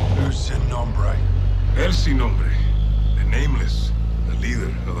 Who's Sin Nombre? El Sin Nombre. The nameless. The leader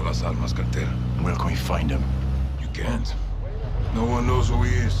of the Las Almas cartel. Where can we find him? You can't. No one knows who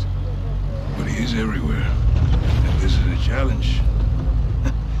he is. But he is everywhere. And this is a challenge.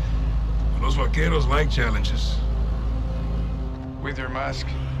 Los vaqueros like challenges. With your mask,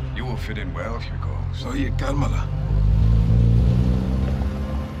 you will fit in well if you go. Oye, cálmala.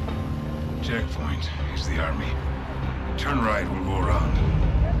 Checkpoint is the army. Turn right, we'll go around.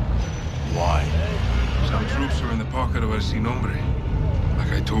 Why? Some troops are in the pocket of El Sin Nombre.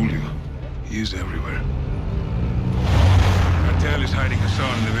 Like I told you, he is everywhere. Cartel is hiding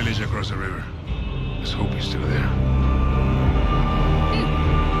Hassan in the village across the river. Let's hope he's still there.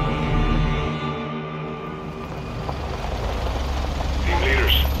 Team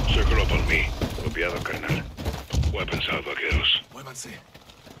leaders, circle up on me. Copiado, carnal. Weapons out, vaqueros. Muévanse.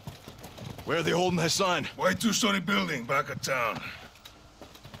 Where are they holding Hassan? White two-story building back of town.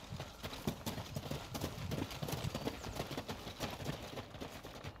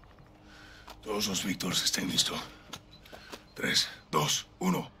 Todos los Víctors estén listos. 3, 2,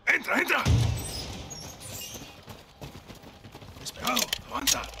 1. ¡Entra, entra! Despejado,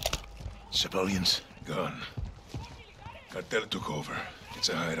 avanza. Civilians. Gone. Cartel took over. It's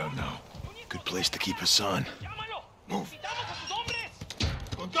a hideout now. Good place to keep Hassan. Move.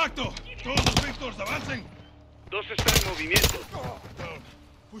 ¡Contacto! ¡Todos los Víctors, avancen! Dos están en movimiento. Down.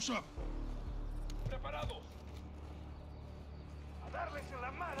 Push up. Preparados. A darles en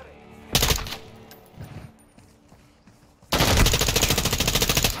la madre.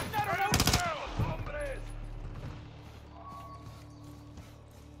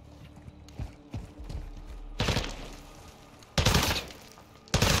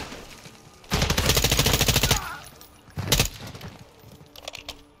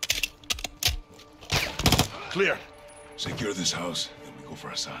 Clear. Secure this house, then we go for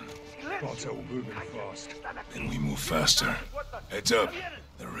Hassan. Cartel moving fast. Then we move faster. Heads up.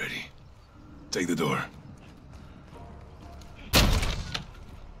 They're ready. Take the door.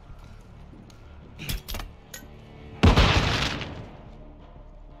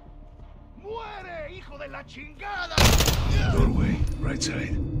 ¡Muere, hijo de la chingada! Doorway, right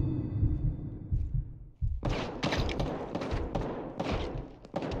side.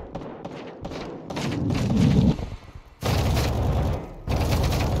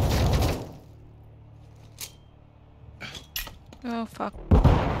 Oh, fuck.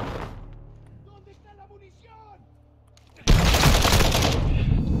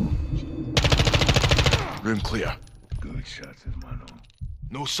 Room clear. Good shots, hermano.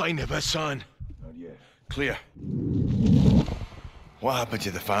 No sign of Hassan. Not yet. Clear. What happened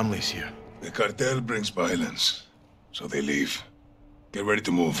to the families here? The cartel brings violence, so they leave. Get ready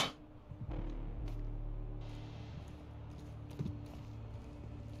to move.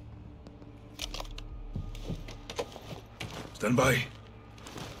 Stand by.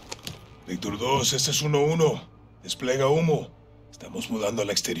 Víctor 2, este es 1-1. Despliega humo. Estamos mudando al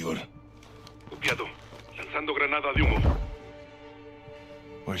exterior. Copiado. Lanzando granada de humo.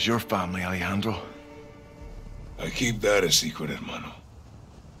 Where's your family, Alejandro? I keep that a secret, hermano.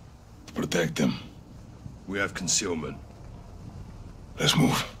 To protect them. We have concealment. Let's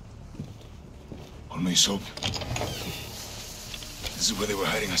move. On me, Soap. This is where they were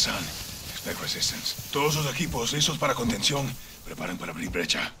hiding Hassan. Expect resistance. Todos los equipos listos para contención. Preparen para abrir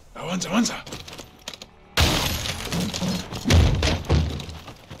brecha. Avanza, avanza.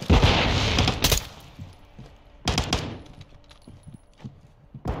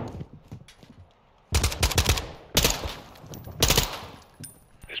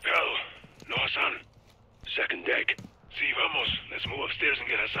 Esperado. No Hassan. Second deck. Sí, vamos. Let's move upstairs and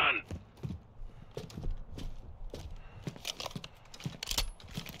get Hassan. Hassan.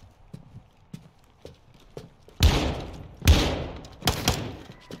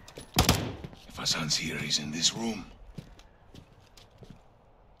 If Hassan's here, he's in this room.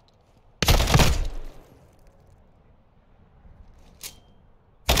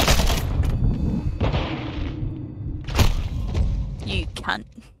 You cunt.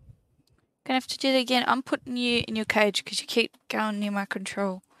 Gonna have to do that again. I'm putting you in your cage because you keep going near my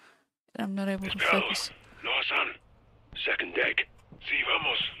control. And I'm not able to focus. No, Hassan. Second deck. Si,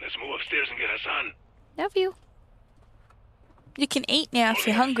 vamos. Let's move upstairs and get Hassan. Love you. You can eat now if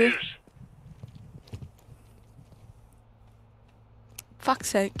you're hungry. Fuck's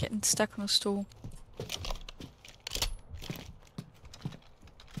sake, getting stuck on a stool.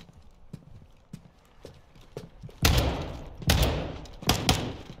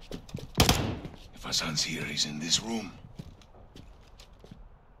 If Hassan's here, he's in this room.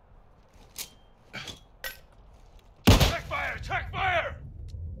 Check fire! Check fire!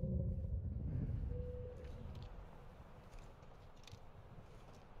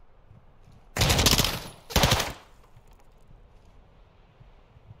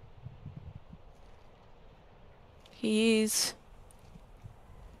 He is.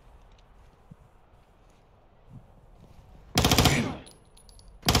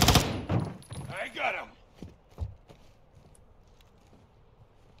 I got him.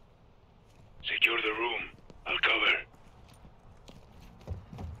 Secure the room. I'll cover.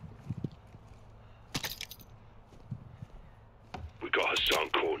 We got Hassan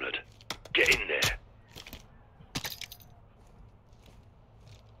cornered. Get in there.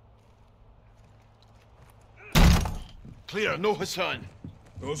 Clear, no Hassan.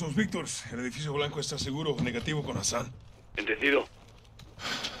 Todos los Víctors. El edificio blanco está seguro, negativo con Hassan. Entendido.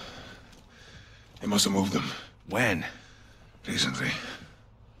 They must have moved them. When? Recently.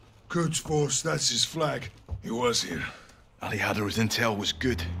 Quds Force, that's his flag. He was here. Ali Hadar's intel was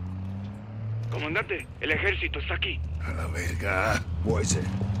good. Comandante, el ejército está aquí. A la verga. What is it?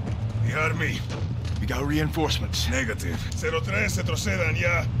 The army. We got reinforcements. Negative. 03, retrocedan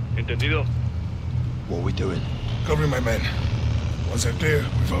ya. Entendido. What are we doing? Covering my men. Once they're clear,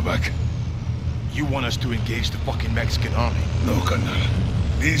 we fall back. You want us to engage the fucking Mexican army? No, Colonel.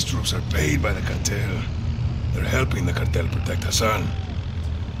 These troops are paid by the cartel. They're helping the cartel protect Hassan.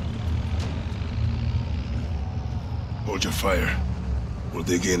 Hold your fire. We'll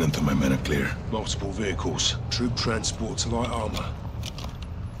dig in until my men are clear. Multiple vehicles. Troop transports, light armor.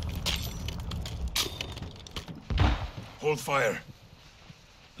 Hold fire.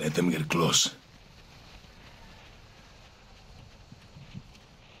 Let them get close.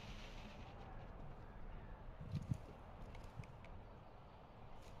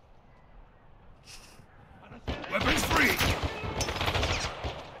 Weapons free!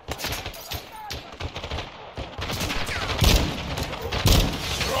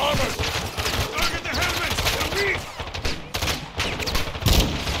 They're armored! Target the helmets! They're weak!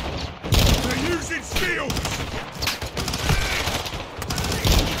 They're using shields!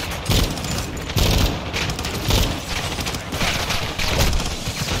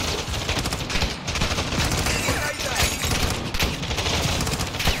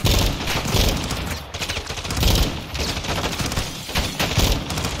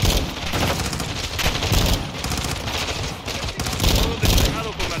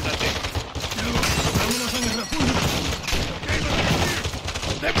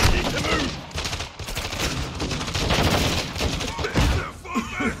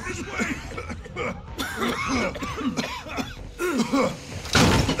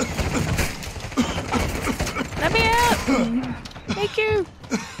 Let me out! Thank you!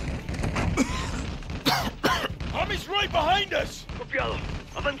 Army's right behind us! Copiado.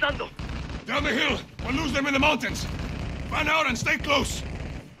 Avanzando. Down the hill! We'll lose them in the mountains! Fan out and stay close!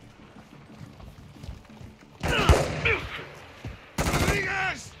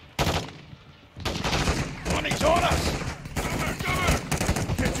 Rodriguez! Money's on us! Cover! Cover!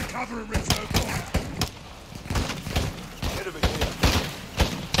 Get to cover and return fire! Get over here.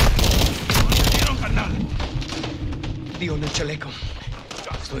 Carnal! Digo en el chaleco.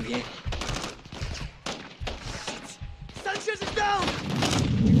 Estoy bien. Sanchez is down!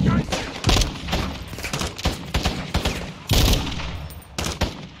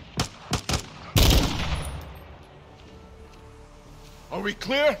 Are we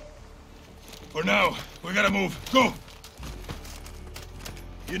clear? For now, we gotta move. Go!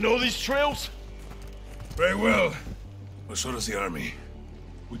 You know these trails? Very well. But so does the army.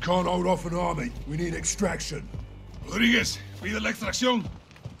 We can't hold off an army. We need extraction. Rodriguez, pide la extracción.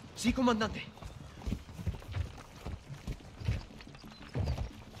 Sí, comandante.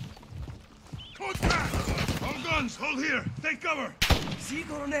 All guns, hold here. Take cover. Sí,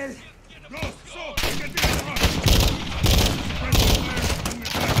 coronel. Ghost, so, get behind the rock. Suppress the fire from the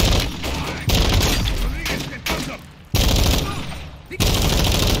back. Rodriguez, get guns up.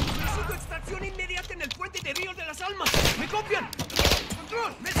 Necesito extracción inmediata en el puente de Río de las Almas. ¿Me copian?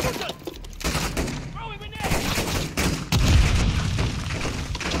 Control, ¿me escuchan?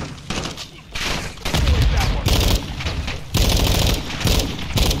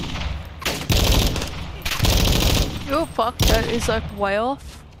 Oh fuck, that is like way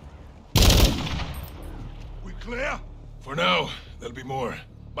off. We clear? For now, there'll be more.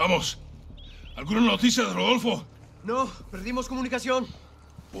 Vamos. ¿Alguna noticia de Rodolfo? No, perdimos comunicación.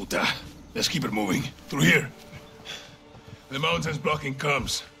 Puta. Let's keep it moving. Through here. The mountain's blocking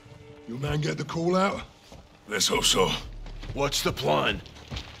comms. Your man get the call out? Let's hope so. What's the plan?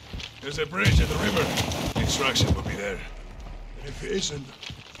 There's a bridge at the river. Extraction will be there. And if it isn't...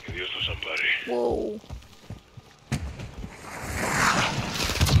 Que Dios nos ampare. Whoa.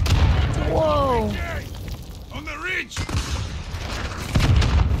 Whoa. On the ridge!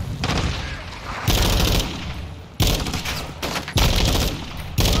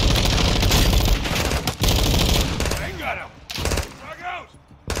 I got him! Frag out!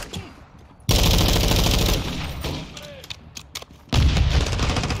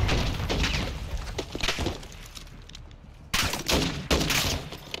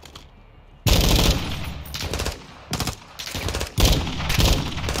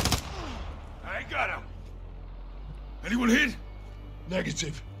 I got him! Anyone hit?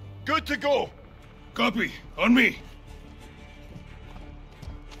 Negative. Good to go. Copy. On me.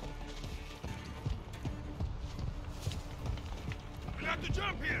 We'll have to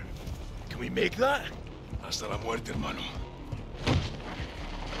jump here. Can we make that? Hasta la muerte, hermano.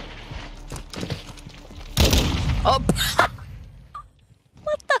 Oh.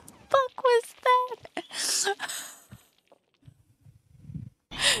 What the fuck was that?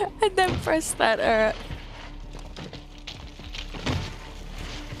 And then press that, alright.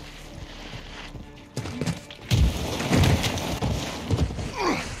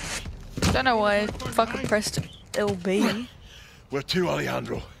 Don't know why I fucking pressed LB. Where to,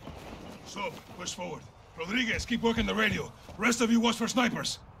 Alejandro? So, push forward. Rodriguez, keep working the radio. Rest of you watch for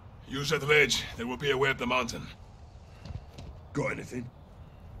snipers. Use that ledge. There will be a way up the mountain. Got anything?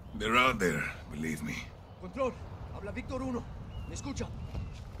 They're out there, believe me. Control, habla Víctor 1. ¿Me escucha?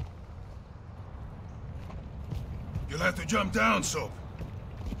 You'll have to jump down, Soap.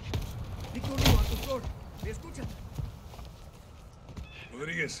 Víctor 1, al control. ¿Me escuchan?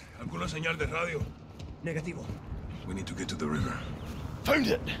 Rodriguez, ¿alguna señal de radio? Negativo. We need to get to the river. Found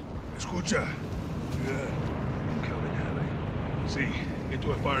it! Escucha. Good. Coming, Harry. See, get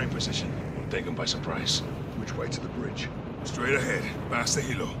to a firing position. We'll take them by surprise. Which way to the bridge? Straight ahead, past the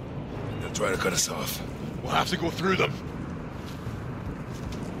hilo. They'll try to cut us off. We'll have to go through them.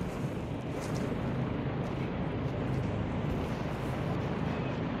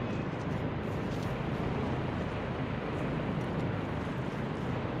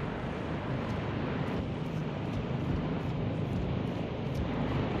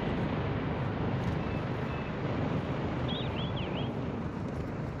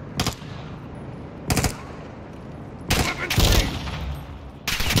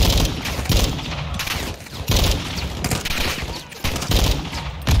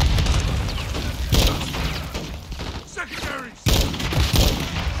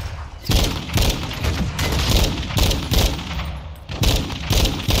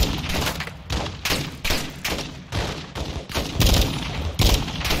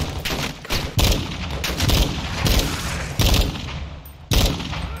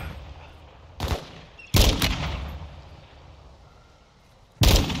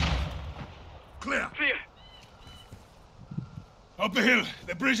 Up the hill.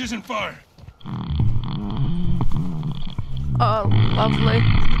 The bridge is in fire. Oh, lovely. In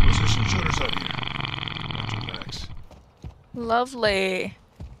the position, shooters out here. Watch your backs. Lovely.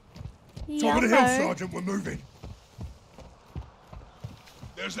 Top of the hill, Sergeant. We're moving.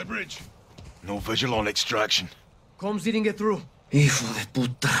 There's the bridge. No visual on extraction. Comms didn't get through. Hijo de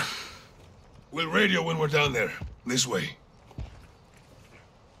puta. We'll radio when we're down there. This way.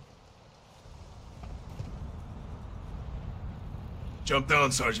 Jump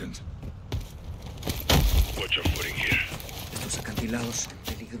down, Sergeant. Watch your footing here. Estos acantilados son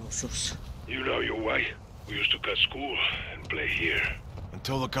peligrosos. You know your way. We used to cut school and play here.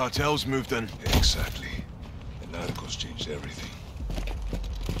 Until the cartels moved in. Exactly. The narcos changed everything.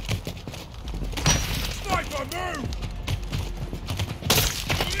 Sniper, move!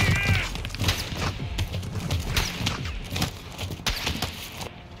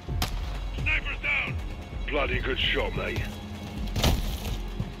 Snipers bloody good shot, mate.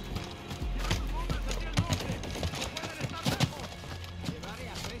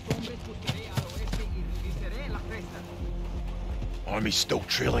 Army's still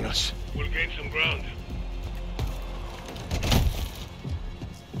trailing us. We'll gain some ground.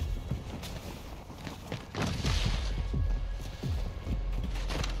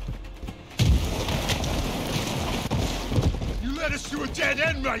 You led us to a dead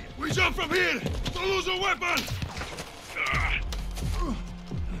end, mate. We jump from here. Don't lose a weapon.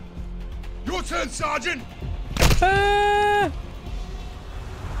 Your turn, Sergeant. Affirm.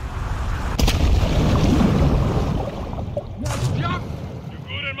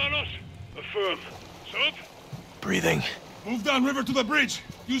 Soap? Breathing. Move downriver to the bridge.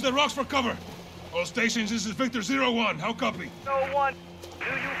 Use the rocks for cover. All stations, this is Victor 01. How copy? 01. Do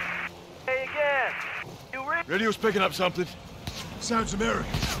you say again? You read? Radio's picking up something. Sounds American.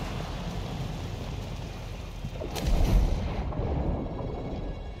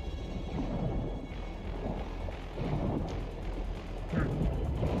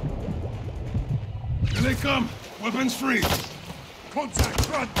 Here they come. Weapons free. Contact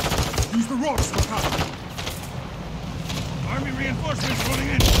front. Use the rocks for cover. Army reinforcements rolling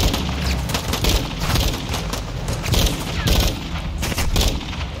in.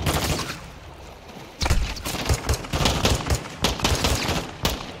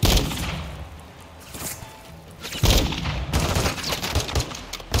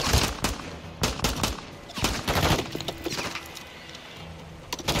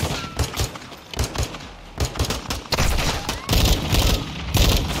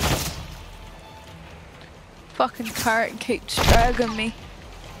 Fucking cart keeps dragging me.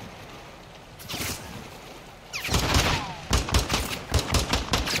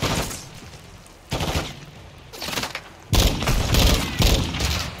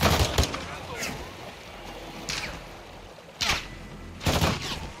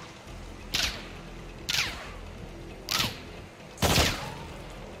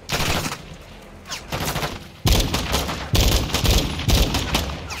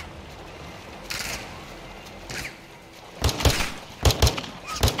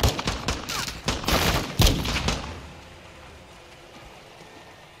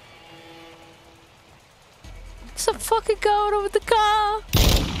 So fucking going over the car.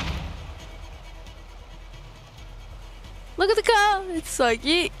 Look at the car. It's like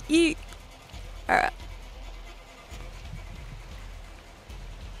yeet. Alright.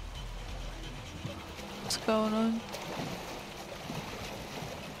 What's going on?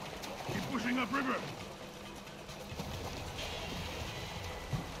 Keep pushing upriver.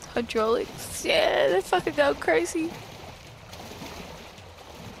 Hydraulics. Yeah, they fucking go crazy.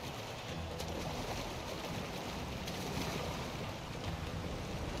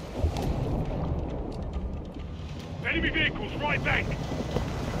 Enemy vehicles, right bank.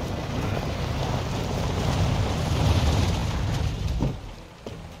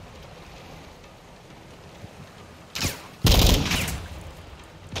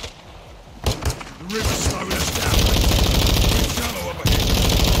 The river's slowing us down. It's shallow up ahead.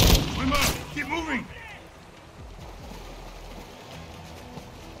 Swim up. Keep moving.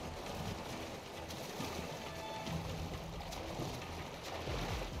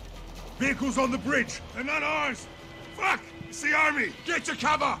 Vehicles on the bridge. They're not ours. Fuck! It's the army! Get to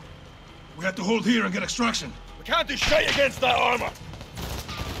cover! We have to hold here and get extraction. We can't do shit against that armor.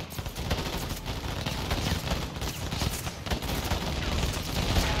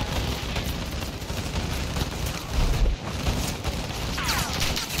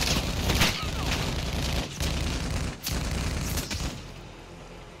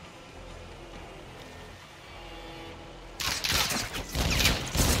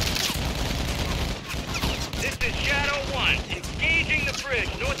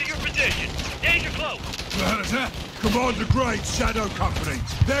 Commander Graves, Shadow Company.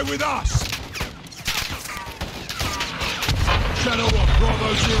 They're with us. Shadow 1,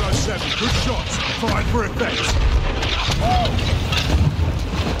 Bravo 07. Good shots. Fine for effect.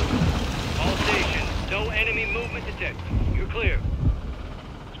 All stations, no enemy movement detected. You're clear.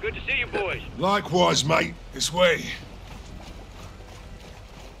 It's good to see you boys. Likewise, mate. This way.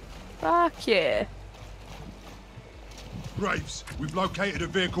 Fuck yeah. Graves, we've located a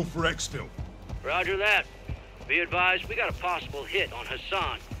vehicle for exfil. Roger that. Be advised, we got a possible hit on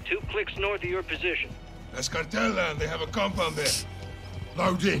Hassan, 2 clicks north of your position. That's cartel land. They have a compound there.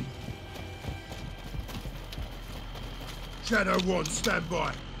 Load in. Shadow 1, stand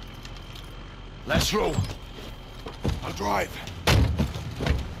by. Let's roll. I'll drive.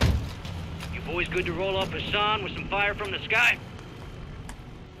 You boys good to roll up Hassan with some fire from the sky?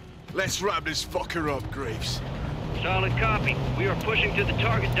 Let's wrap this fucker up, Graves. Solid copy. We are pushing to the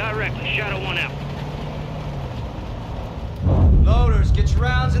target directly. Shadow 1 out. Loaders, get your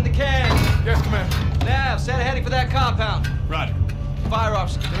rounds in the can. Yes, Commander. Nav, set heading for that compound. Roger. Fire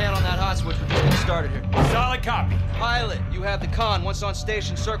officer, keep a hand on that hot switch. We're just getting started here. Solid copy. Pilot, you have the con. Once on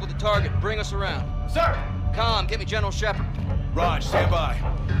station, circle the target. Bring us around. Sir! Com, get me General Shepard. Raj, stand by.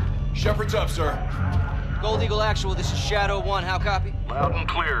 Shepard's up, sir. Gold Eagle Actual, this is Shadow 1. How copy? Loud and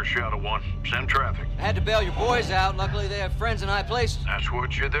clear, Shadow 1. Send traffic. I had to bail your boys out. Luckily, they have friends in high places. That's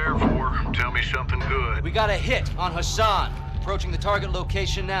what you're there for. Tell me something good. We got a hit on Hassan. Approaching the target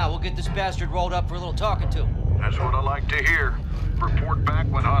location now. We'll get this bastard rolled up for a little talking to. That's what I like to hear. Report back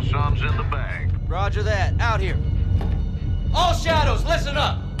when Hassan's in the bag. Roger that. Out here. All Shadows, listen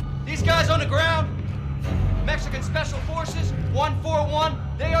up. These guys on the ground, Mexican Special Forces, 141,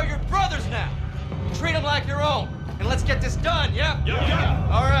 they are your brothers now. Treat them like your own. And let's get this done, yeah? Yeah.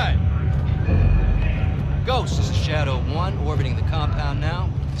 All right. Ghost, this is Shadow 1, orbiting the compound now.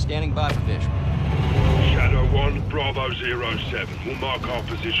 Standing by for visual. Shadow 1, Bravo 07. We'll mark our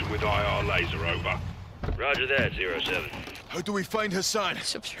position with IR laser, over. Roger that, 07. How do we find Hassan?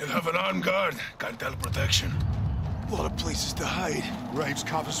 He'll have an armed guard. Cartel protection. A lot of places to hide. Graves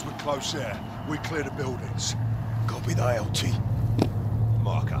covers with close air. We clear the buildings. Copy the ILT.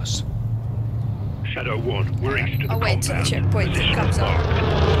 Mark us. Shadow 1, we're east of the I'll wait till the compound. checkpoint Position comes up.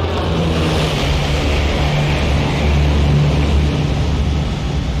 marked.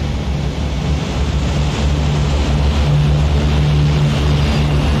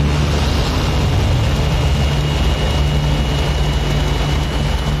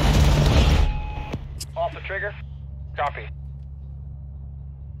 Off the trigger. Copy.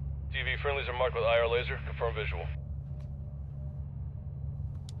 TV friendlies are marked with IR laser. Confirm visual.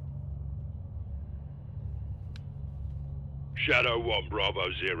 Shadow 1,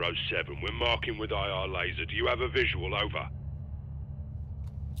 Bravo 07. We're marking with IR laser. Do you have a visual, over?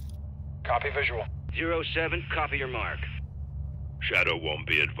 Copy visual. 07, copy your mark. Shadow 1,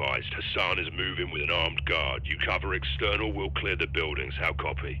 be advised. Hassan is moving with an armed guard. You cover external, we'll clear the buildings. How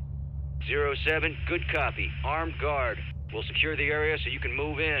copy? 07, good copy. Armed guard. We'll secure the area so you can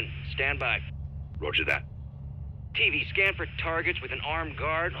move in. Stand by. Roger that. TV, scan for targets with an armed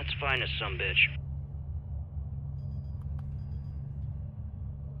guard. Let's find us some bitch.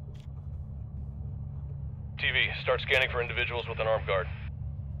 TV, start scanning for individuals with an armed guard.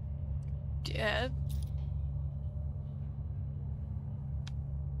 Yeah.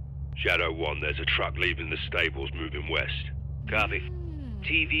 Shadow 1, there's a truck leaving the stables moving west. Copy.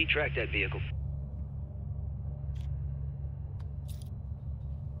 TV, track that vehicle.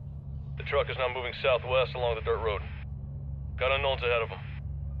 The truck is now moving southwest along the dirt road. Got unknowns ahead of them.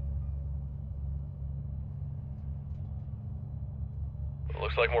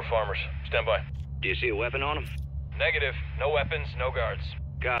 Looks like more farmers. Stand by. Do you see a weapon on him? Negative. No weapons, no guards.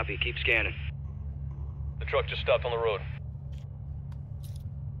 Copy, keep scanning. The truck just stopped on the road.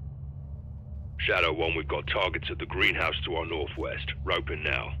 Shadow 1, we've got targets at the greenhouse to our northwest. Roping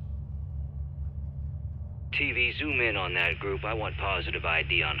now. TV, zoom in on that group. I want positive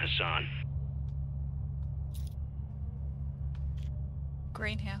ID on Hassan.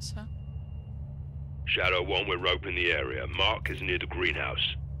 Greenhouse, huh? Shadow 1, we're roping the area. Mark is near the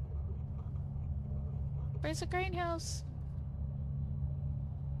greenhouse. Where's the greenhouse?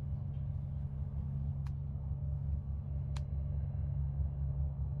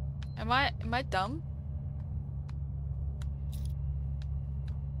 Am I dumb?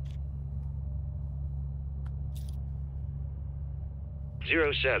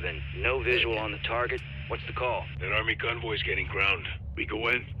 Zero 07, no visual on the target. What's the call? An army convoy's getting ground. We go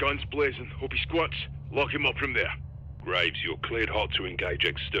in, guns blazing. Hope he squats. Lock him up from there. Graves, you're cleared hot to engage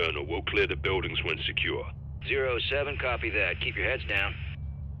external. We'll clear the buildings when secure. 07, copy that. Keep your heads down.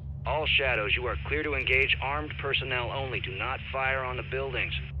 All Shadows, you are clear to engage armed personnel only. Do not fire on the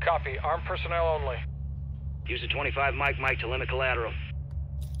buildings. Copy. Armed personnel only. Use the 25 mic to limit collateral.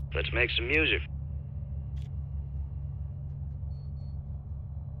 Let's make some music.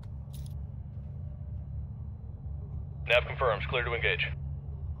 Nav confirms. Clear to engage.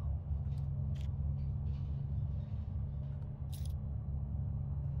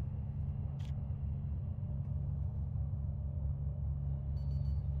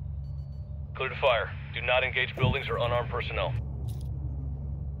 Clear to fire. Do not engage buildings or unarmed personnel.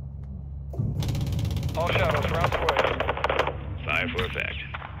 All Shadows, round away. Fire for effect.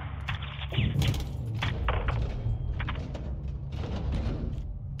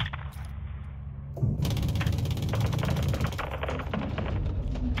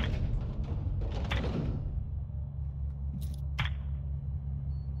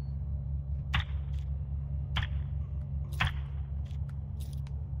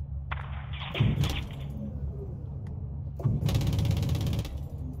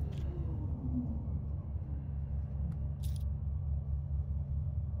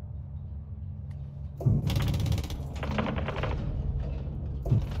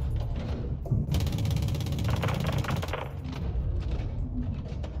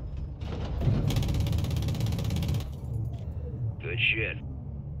 Good shit.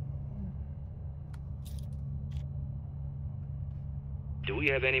 Do we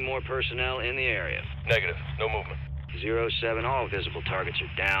have any more personnel in the area? Negative. No movement. 07, all visible targets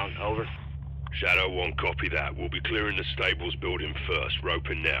are down. Over. Shadow 1, copy that. We'll be clearing the stables building first.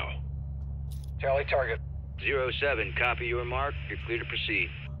 Roping now. Tally target. 07, copy your mark. You're clear to proceed.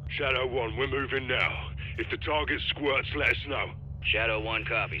 Shadow 1, we're moving now. If the target squirts, let us know. Shadow 1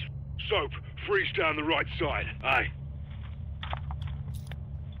 copies. Soap, freeze down the right side. Aye.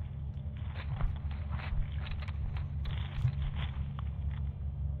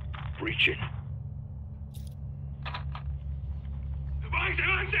 Breaching.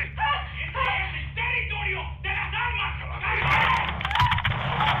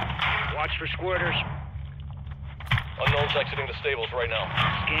 Watch for squirters. Unknown's exiting the stables right now.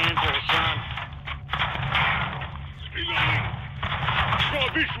 Scan for Hassan.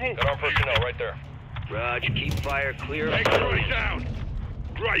 Got visual. Got our personnel right there. Raj, keep fire clear. X-ray down.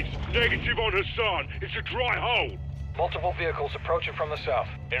 Graves, negative on Hassan. It's a dry hole. Multiple vehicles approaching from the south.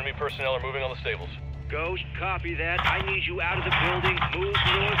 Enemy personnel are moving on the stables. Ghost, copy that. I need you out of the building. Move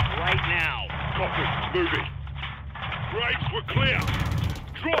north right now. Copy. Moving. Graves, we're clear.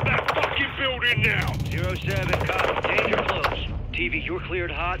 Drop that fucking building now. 07, copy. Danger close. TV, you're cleared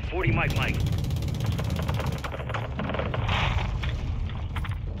hot. 40 Mike.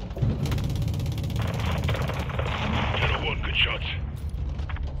 Shadow 1, good shots.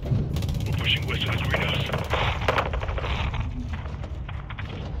 We're pushing west side greenhouse.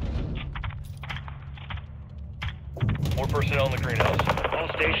 More personnel in the greenhouse. All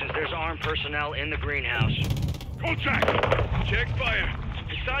stations, there's armed personnel in the greenhouse. Contact! Check fire.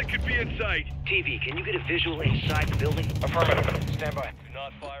 Hassan could be inside. TV, can you get a visual inside the building? Affirmative. Stand by. Do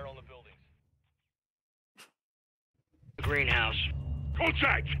not fire on the buildings. The greenhouse.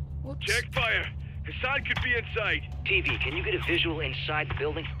 Contact! Whoops. Check fire. Hassan could be inside. TV, can you get a visual inside the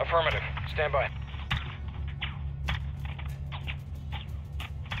building? Affirmative. Stand by.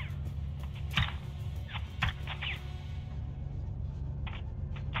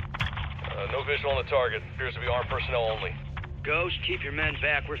 No visual on the target. Appears to be armed personnel only. Ghost, keep your men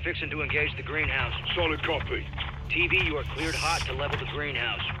back. We're fixing to engage the greenhouse. Solid copy. TV, you are cleared hot to level the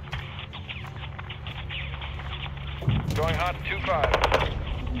greenhouse. Going hot 2-5.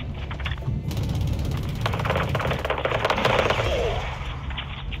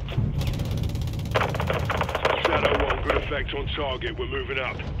 Shadow 1, good effect on target. We're moving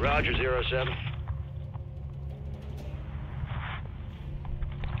up. Roger, 07.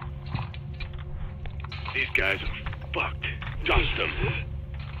 These guys are fucked. Dust them.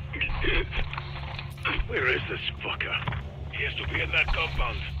 Where is this fucker? He has to be in that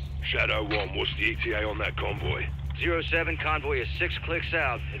compound. Shadow 1, what's the ETA on that convoy? 07, convoy is 6 clicks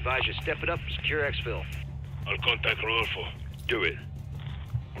out. Advise you step it up, secure exfil. I'll contact Rodolfo. Do it.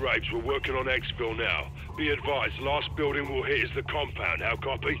 Graves, we're working on exfil now. Be advised, last building we'll hit is the compound. How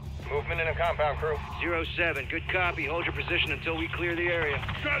copy? Movement in a compound, crew. 07, good copy. Hold your position until we clear the area.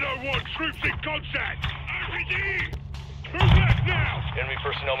 Shadow 1, troops in contact! RPG! Move left now! Enemy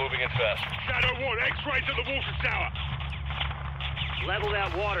personnel moving in fast. Shadow 1, X-rays at the water tower! Level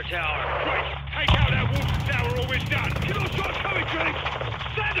that water tower. Great! Take out that water tower or we're done! Get those shots coming, Graves!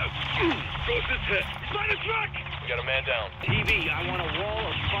 Send them! Closest hit. Find a truck! We got a man down. TV, I want a wall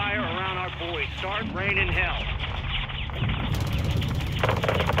of fire around our boys. Start raining hell.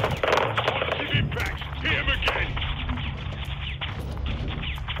 Positive impacts. Hit him again.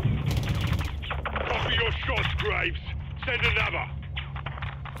 Copy your shots, Graves. Send another.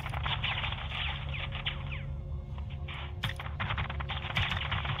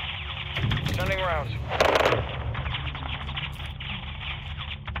 Sending rounds.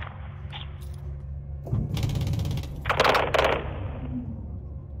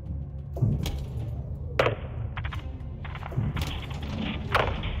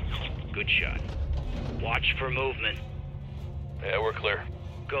 Good shot. Watch for movement. Yeah, we're clear.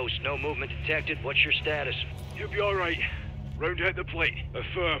 Ghost, no movement detected. What's your status? You'll be all right. Round at the plate.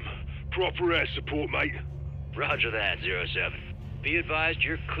 Affirm. Proper air support, mate. Roger that, 07. Be advised,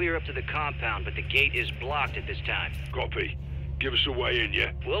 you're clear up to the compound, but the gate is blocked at this time. Copy. Give us a way in,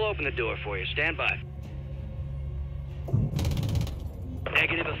 yeah? We'll open the door for you. Stand by.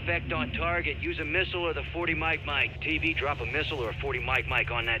 Negative effect on target. Use a missile or the 40 Mike. TV, drop a missile or a 40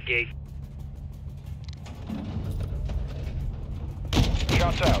 Mike on that gate.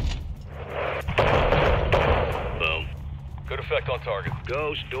 Shots out. Boom. Good effect on target.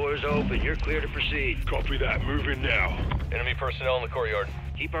 Ghost, doors open. You're clear to proceed. Copy that. Moving now. Enemy personnel in the courtyard.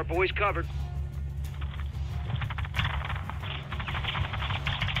 Keep our boys covered.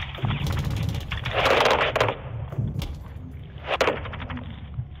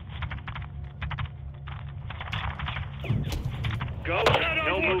 Ghost,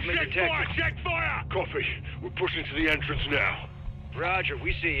 no movement detected. Check fire! Copy. We're pushing to the entrance now. Roger,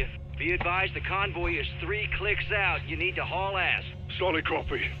 we see you. Be advised the convoy is 3 clicks out. You need to haul ass. Solid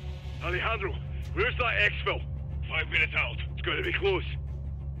copy. Alejandro, where's that exfil? 5 minutes out. It's going to be close.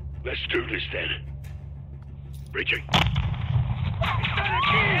 Let's do this then. Reaching.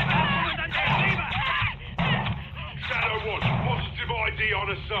 Shadow 1, positive ID on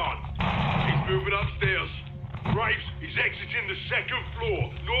Hassan. He's moving upstairs. Graves, he's exiting the 2nd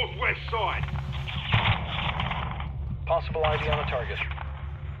floor, northwest side. Possible ID on the target.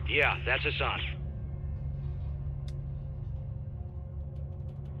 Yeah, that's Hassan.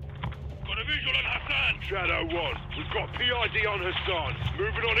 Got a visual on Hassan. Shadow 1, we've got PID on Hassan.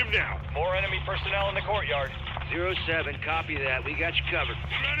 Moving on him now. More enemy personnel in the courtyard. 07, copy that. We got you covered.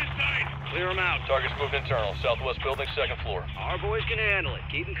 Run inside. Clear them out. Target's moved internal. Southwest building, 2nd floor. Our boys can handle it.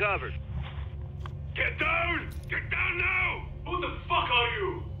 Keep them covered. Get down! Get down now! Who the fuck are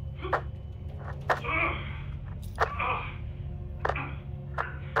you?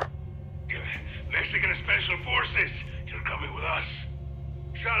 Mexican Special Forces, you're coming with us.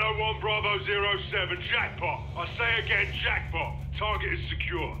 Shadow 1 Bravo 07, jackpot. I say again, jackpot. Target is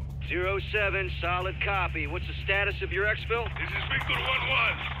secure. 07, solid copy. What's the status of your exfil? This is Victor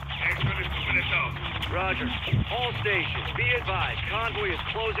 1-1. Exfil is 2 minutes out. Roger. All stations, be advised. Convoy is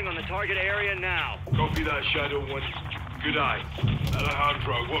closing on the target area now. Copy that, Shadow 1. Good eye.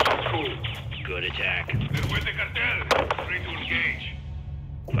 Alejandro, what's the call? Good attack. With the cartel. Ready to engage.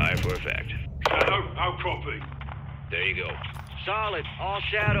 Fire for effect. Shadow, how copy? There you go. Solid. All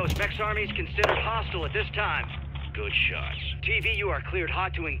shadows. Vex Army is considered hostile at this time. Good shots. TV, you are cleared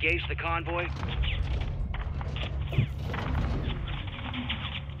hot to engage the convoy.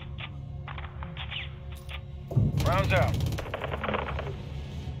 Rounds out.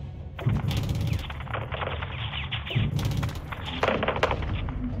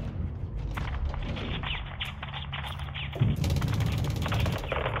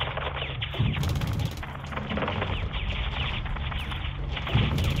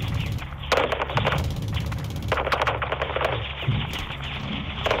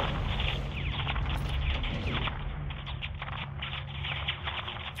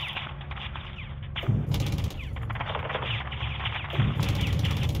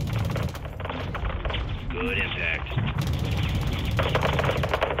 Good impact.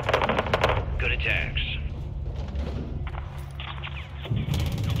 Good attacks.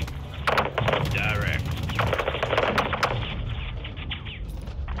 Direct.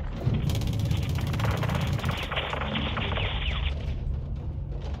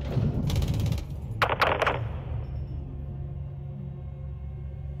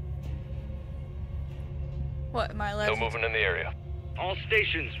 What, am I allowed No to- movement in the area. All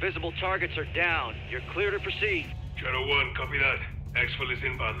stations, visible targets are down. You're clear to proceed. Shadow 1, copy that. Exfil is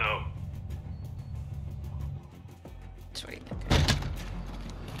inbound now. Sweet.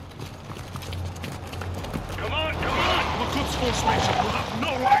 Come on, come on! We're good sportsmanship. We'll have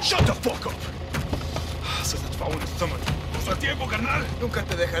no right. Shut the fuck up! Se satisfago en el estómago. Nuestro tiempo, carnal. Nunca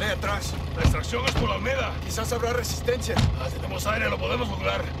te dejaré atrás. La extracción es por la Almeda. Quizás habrá resistencia. Si tenemos aire, lo podemos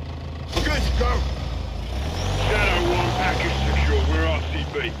lograr. Good, go! Shadow 1, package secure. We're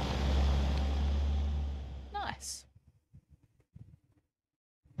RCB. Nice.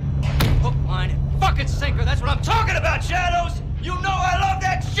 Hook, line, and fucking sinker. That's what I'm talking about, Shadows! You know I love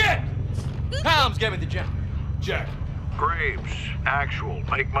that shit! Helms gave me the gem. Jack. Graves, actual,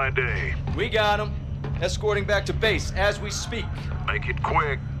 make my day. We got him. Escorting back to base as we speak. Make it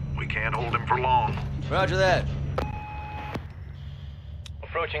quick. We can't hold him for long. Roger that.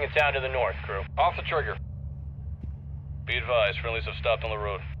 Approaching a town to the north, crew. Off the trigger. Be advised, friendlies have stopped on the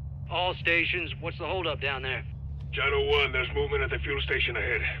road. All stations, what's the holdup down there? Shadow 1, there's movement at the fuel station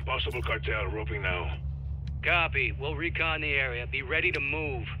ahead. Possible cartel, roping now. Copy. We'll recon the area. Be ready to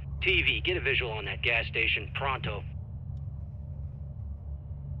move. TV, get a visual on that gas station. Pronto.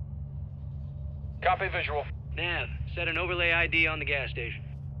 Copy visual. Nav, set an overlay ID on the gas station.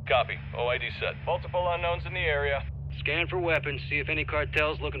 Copy. OID set. Multiple unknowns in the area. Scan for weapons, see if any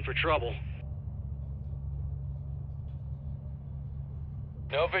cartel's looking for trouble.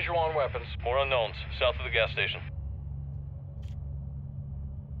 No visual on weapons. More unknowns. South of the gas station.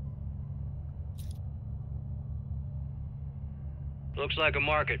 Looks like a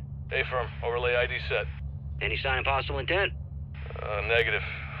market. A-firm. Overlay ID set. Any sign of hostile intent? Negative.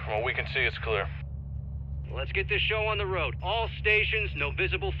 From what we can see, it's clear. Let's get this show on the road. All stations, no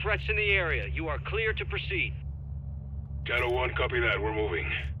visible threats in the area. You are clear to proceed. Shadow 1, copy that. We're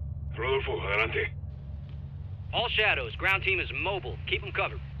moving. Rodolfo, adelante. All Shadows, ground team is mobile. Keep them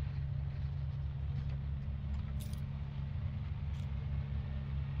covered.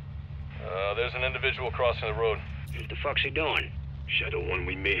 There's an individual crossing the road. What the fuck's he doing? Shadow 1,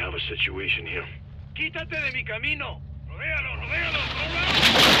 we may have a situation here. Quítate de mi camino. Rodéalo, rodéalo,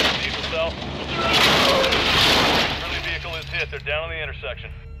 Vehicle south. Friendly vehicle is hit. They're down on the intersection.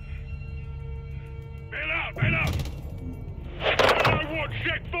 Bail out, bail out! Shadow 1,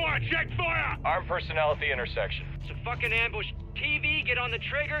 check fire, check fire! Armed personnel at the intersection. It's a fucking ambush. TV, get on the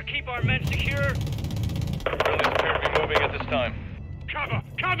trigger. Keep our men secure. Friendlies appear to be moving at this time. Cover,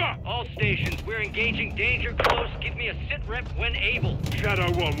 cover! All stations, we're engaging danger close. Give me a sit rep when able. Shadow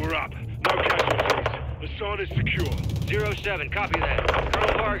 1, we're up. No casualties. Hassan is secure. 07, copy that.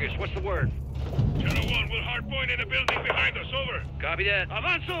 Colonel Vargas, what's the word? Shadow 1, we'll hardpoint in a building behind us, over. Copy that.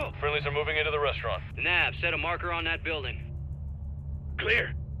 Avanzo! Friendlies are moving into the restaurant. Nav, set a marker on that building.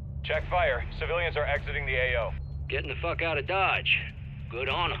 Clear. Check fire. Civilians are exiting the AO. Getting the fuck out of Dodge. Good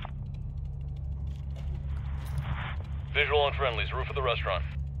on them. Visual on friendlies, roof of the restaurant.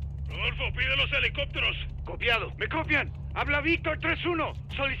 Rodolfo, pide los helicópteros. Copiado. Me copian. Habla Víctor 3-1.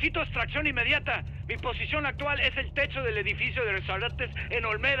 Solicito extracción inmediata. Mi posición actual es el techo del edificio de restaurantes en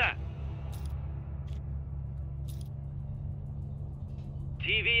Olmeda.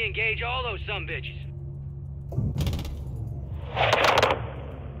 TV, engage all those sumbitches.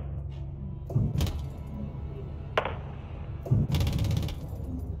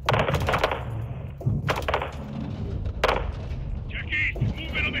 Check east,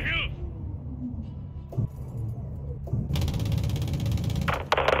 movement on the hill.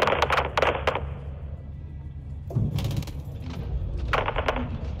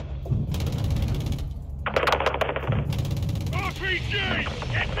 RPG!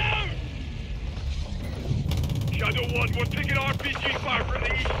 Get down! Shadow 1, we're taking RPG fire from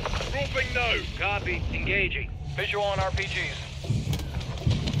the east. Roping now. Copy. Engaging. Visual on RPGs.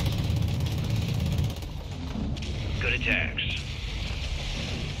 Good attacks.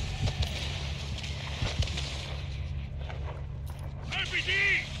 RPG!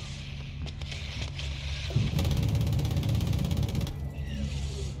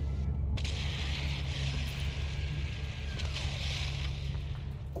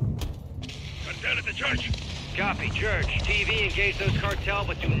 Cut down at the church. Copy, church. TV, engage those cartel,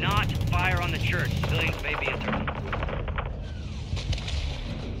 but do not fire on the church. Civilians may be internal.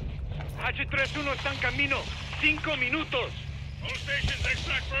 H31 está en camino. 5 minutos. All stations,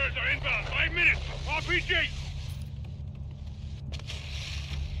 extract birds are inbound. 5 minutes. RPG!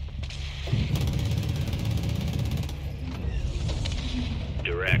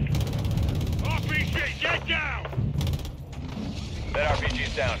 Direct. RPG, get down! That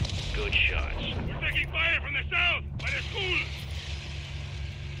RPG's down. Good shots. We're taking fire from the south, by the school!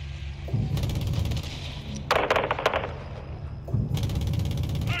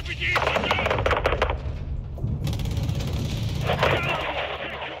 RPG, watch out!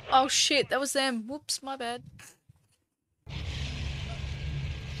 Oh shit, that was them. Whoops, my bad.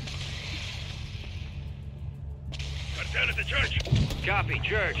 Cut down at the church. Copy,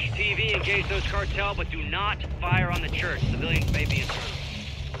 church. TV, engage those cartel, but do not fire on the church. Civilians may be internal.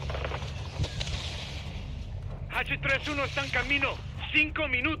 H31 está en camino. 5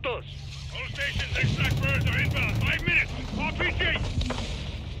 minutos. All stations, extract birds are inbound. 5 minutes. RPG!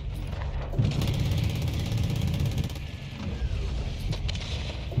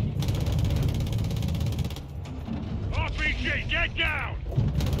 RPG, get down!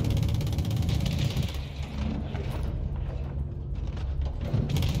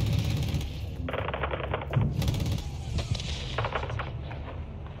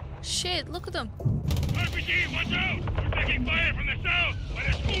 Shit, look at them. RPG, watch out! We're taking fire from the south, by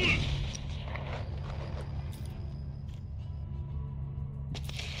the school!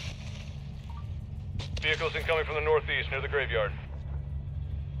 Vehicles incoming from the northeast near the graveyard.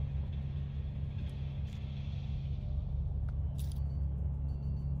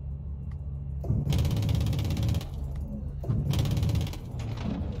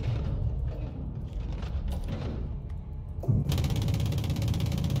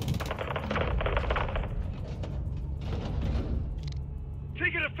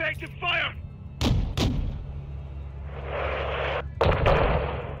 Taking effective fire!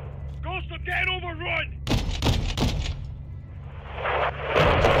 Ghost of dead overrun!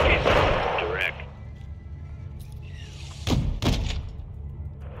 Direct.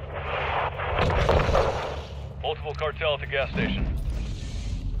 Multiple cartel at the gas station.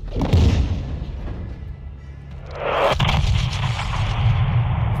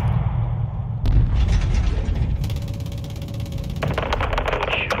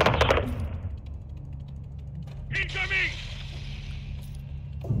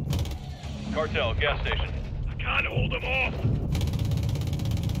 Cartel, gas station. I can't hold them off.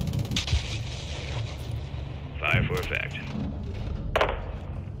 Fire for effect.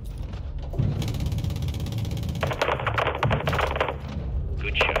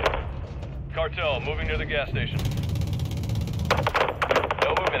 Good shot. Cartel, moving near the gas station. No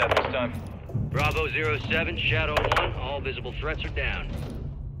movement at this time. Bravo 07, Shadow 1, all visible threats are down.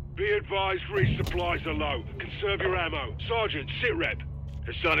 Be advised, resupplies are low. Conserve your ammo. Sergeant, sit rep.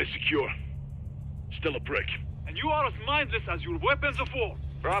 Hassan is secure. Still a prick. And you are as mindless as your weapons of war.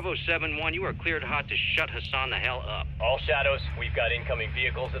 Bravo 7-1, you are cleared hot to shut Hassan the hell up. All shadows, we've got incoming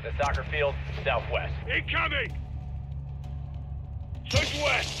vehicles at the soccer field, southwest. Incoming!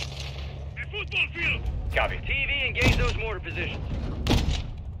 Southwest! A football field! Copy. TV, engage those mortar positions.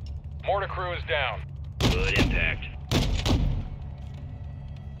 Mortar crew is down. Good impact.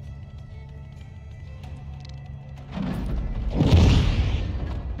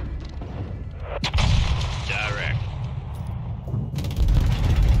 Direct.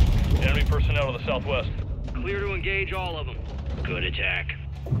 Enemy personnel to the southwest. Clear to engage all of them. Good attack.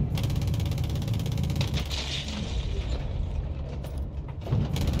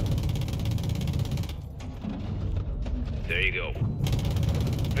 There you go.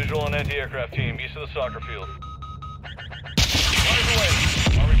 Visual on anti-aircraft team, east of the soccer field. Fires away.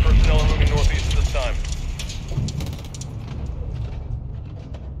 Army personnel are moving northeast at this time.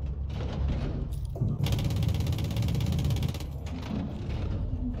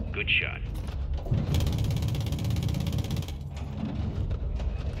 Good shot.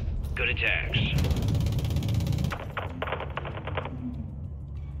 Good attacks.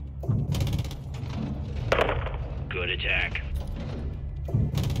 Good attack.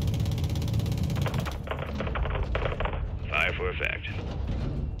 Fire for effect.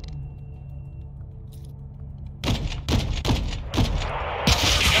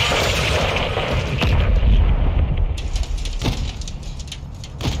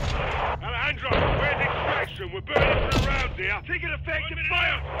 Alejandro, where's extraction? We're burning through rounds here. Taking effective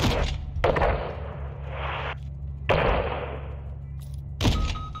fire!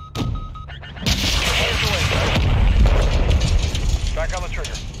 Back on the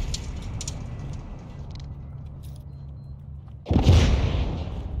trigger.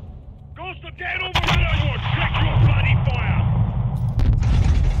 Ghost, I'm dead over there! Check your bloody fire!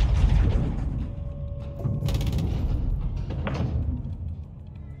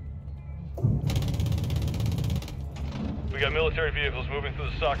 We got military vehicles moving through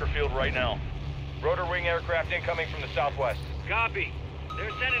the soccer field right now. Rotor wing aircraft incoming from the southwest. Copy.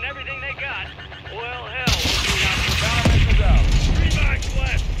 They're sending everything they got. Well, hell, we'll see out for Countermeasures out. 3 mags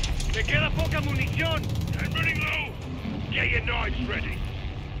left! Me queda poca munición! I'm running low! Get your knives ready!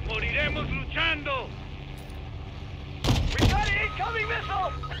 Moriremos luchando! We got an incoming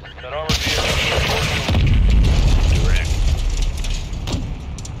missile! That armored vehicle. direct.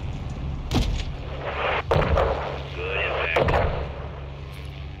 Good impact.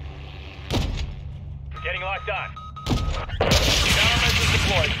 Getting locked on. Countermeasures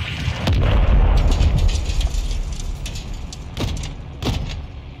deployed.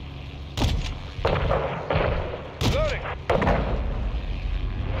 Loading.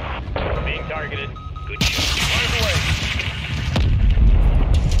 Being targeted. Good shot. Fires away.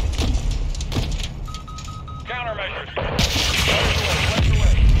 Countermeasures. Fires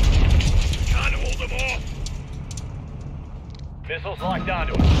away. Can't hold them off! Missiles locked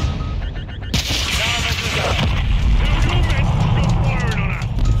onto us. Countermeasures out. Your men stop firing on us!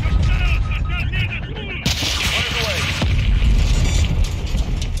 Just tell us that they're near the school! Fires away.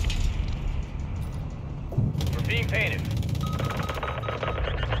 We're being painted.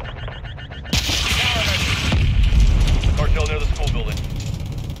 Countermeasures. Cartel near the school building.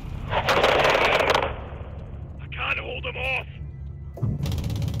 I can't hold them off!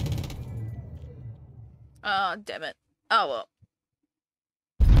 Oh, damn it. Oh, well.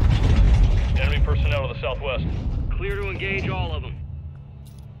 Enemy personnel to the southwest. Clear to engage all of them.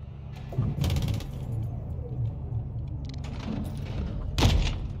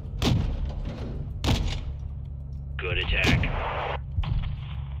 Good attack.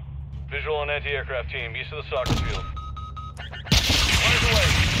 Visual on anti-aircraft team, east of the soccer field. Fires away.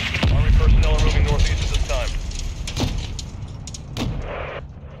 Army personnel are moving northeast at this time.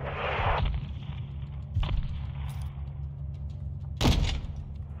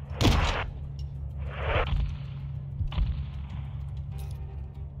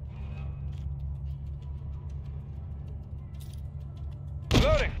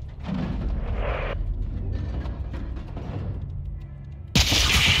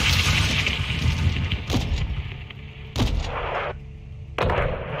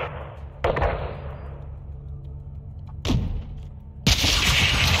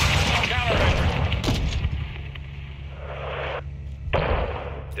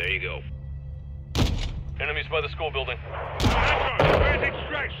 school building. Echo, where's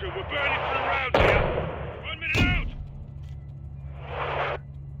extraction? We're burning through rounds here. 1 minute out!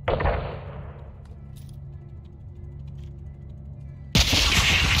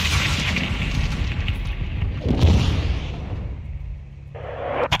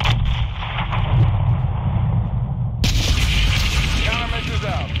 Countermeasures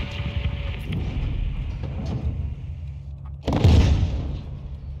out.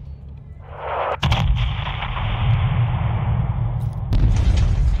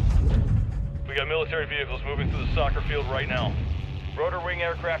 We got military vehicles moving through the soccer field right now. Rotor wing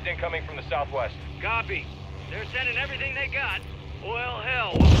aircraft incoming from the southwest. Copy. They're sending everything they got. Well,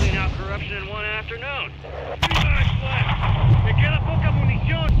 hell, we'll clean out corruption in one afternoon. 3 knives left! Me queda poca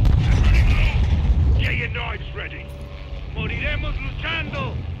munición! Get your knives ready! Moriremos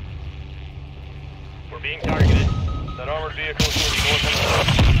luchando! We're being targeted. That armored vehicle is moving north on the south.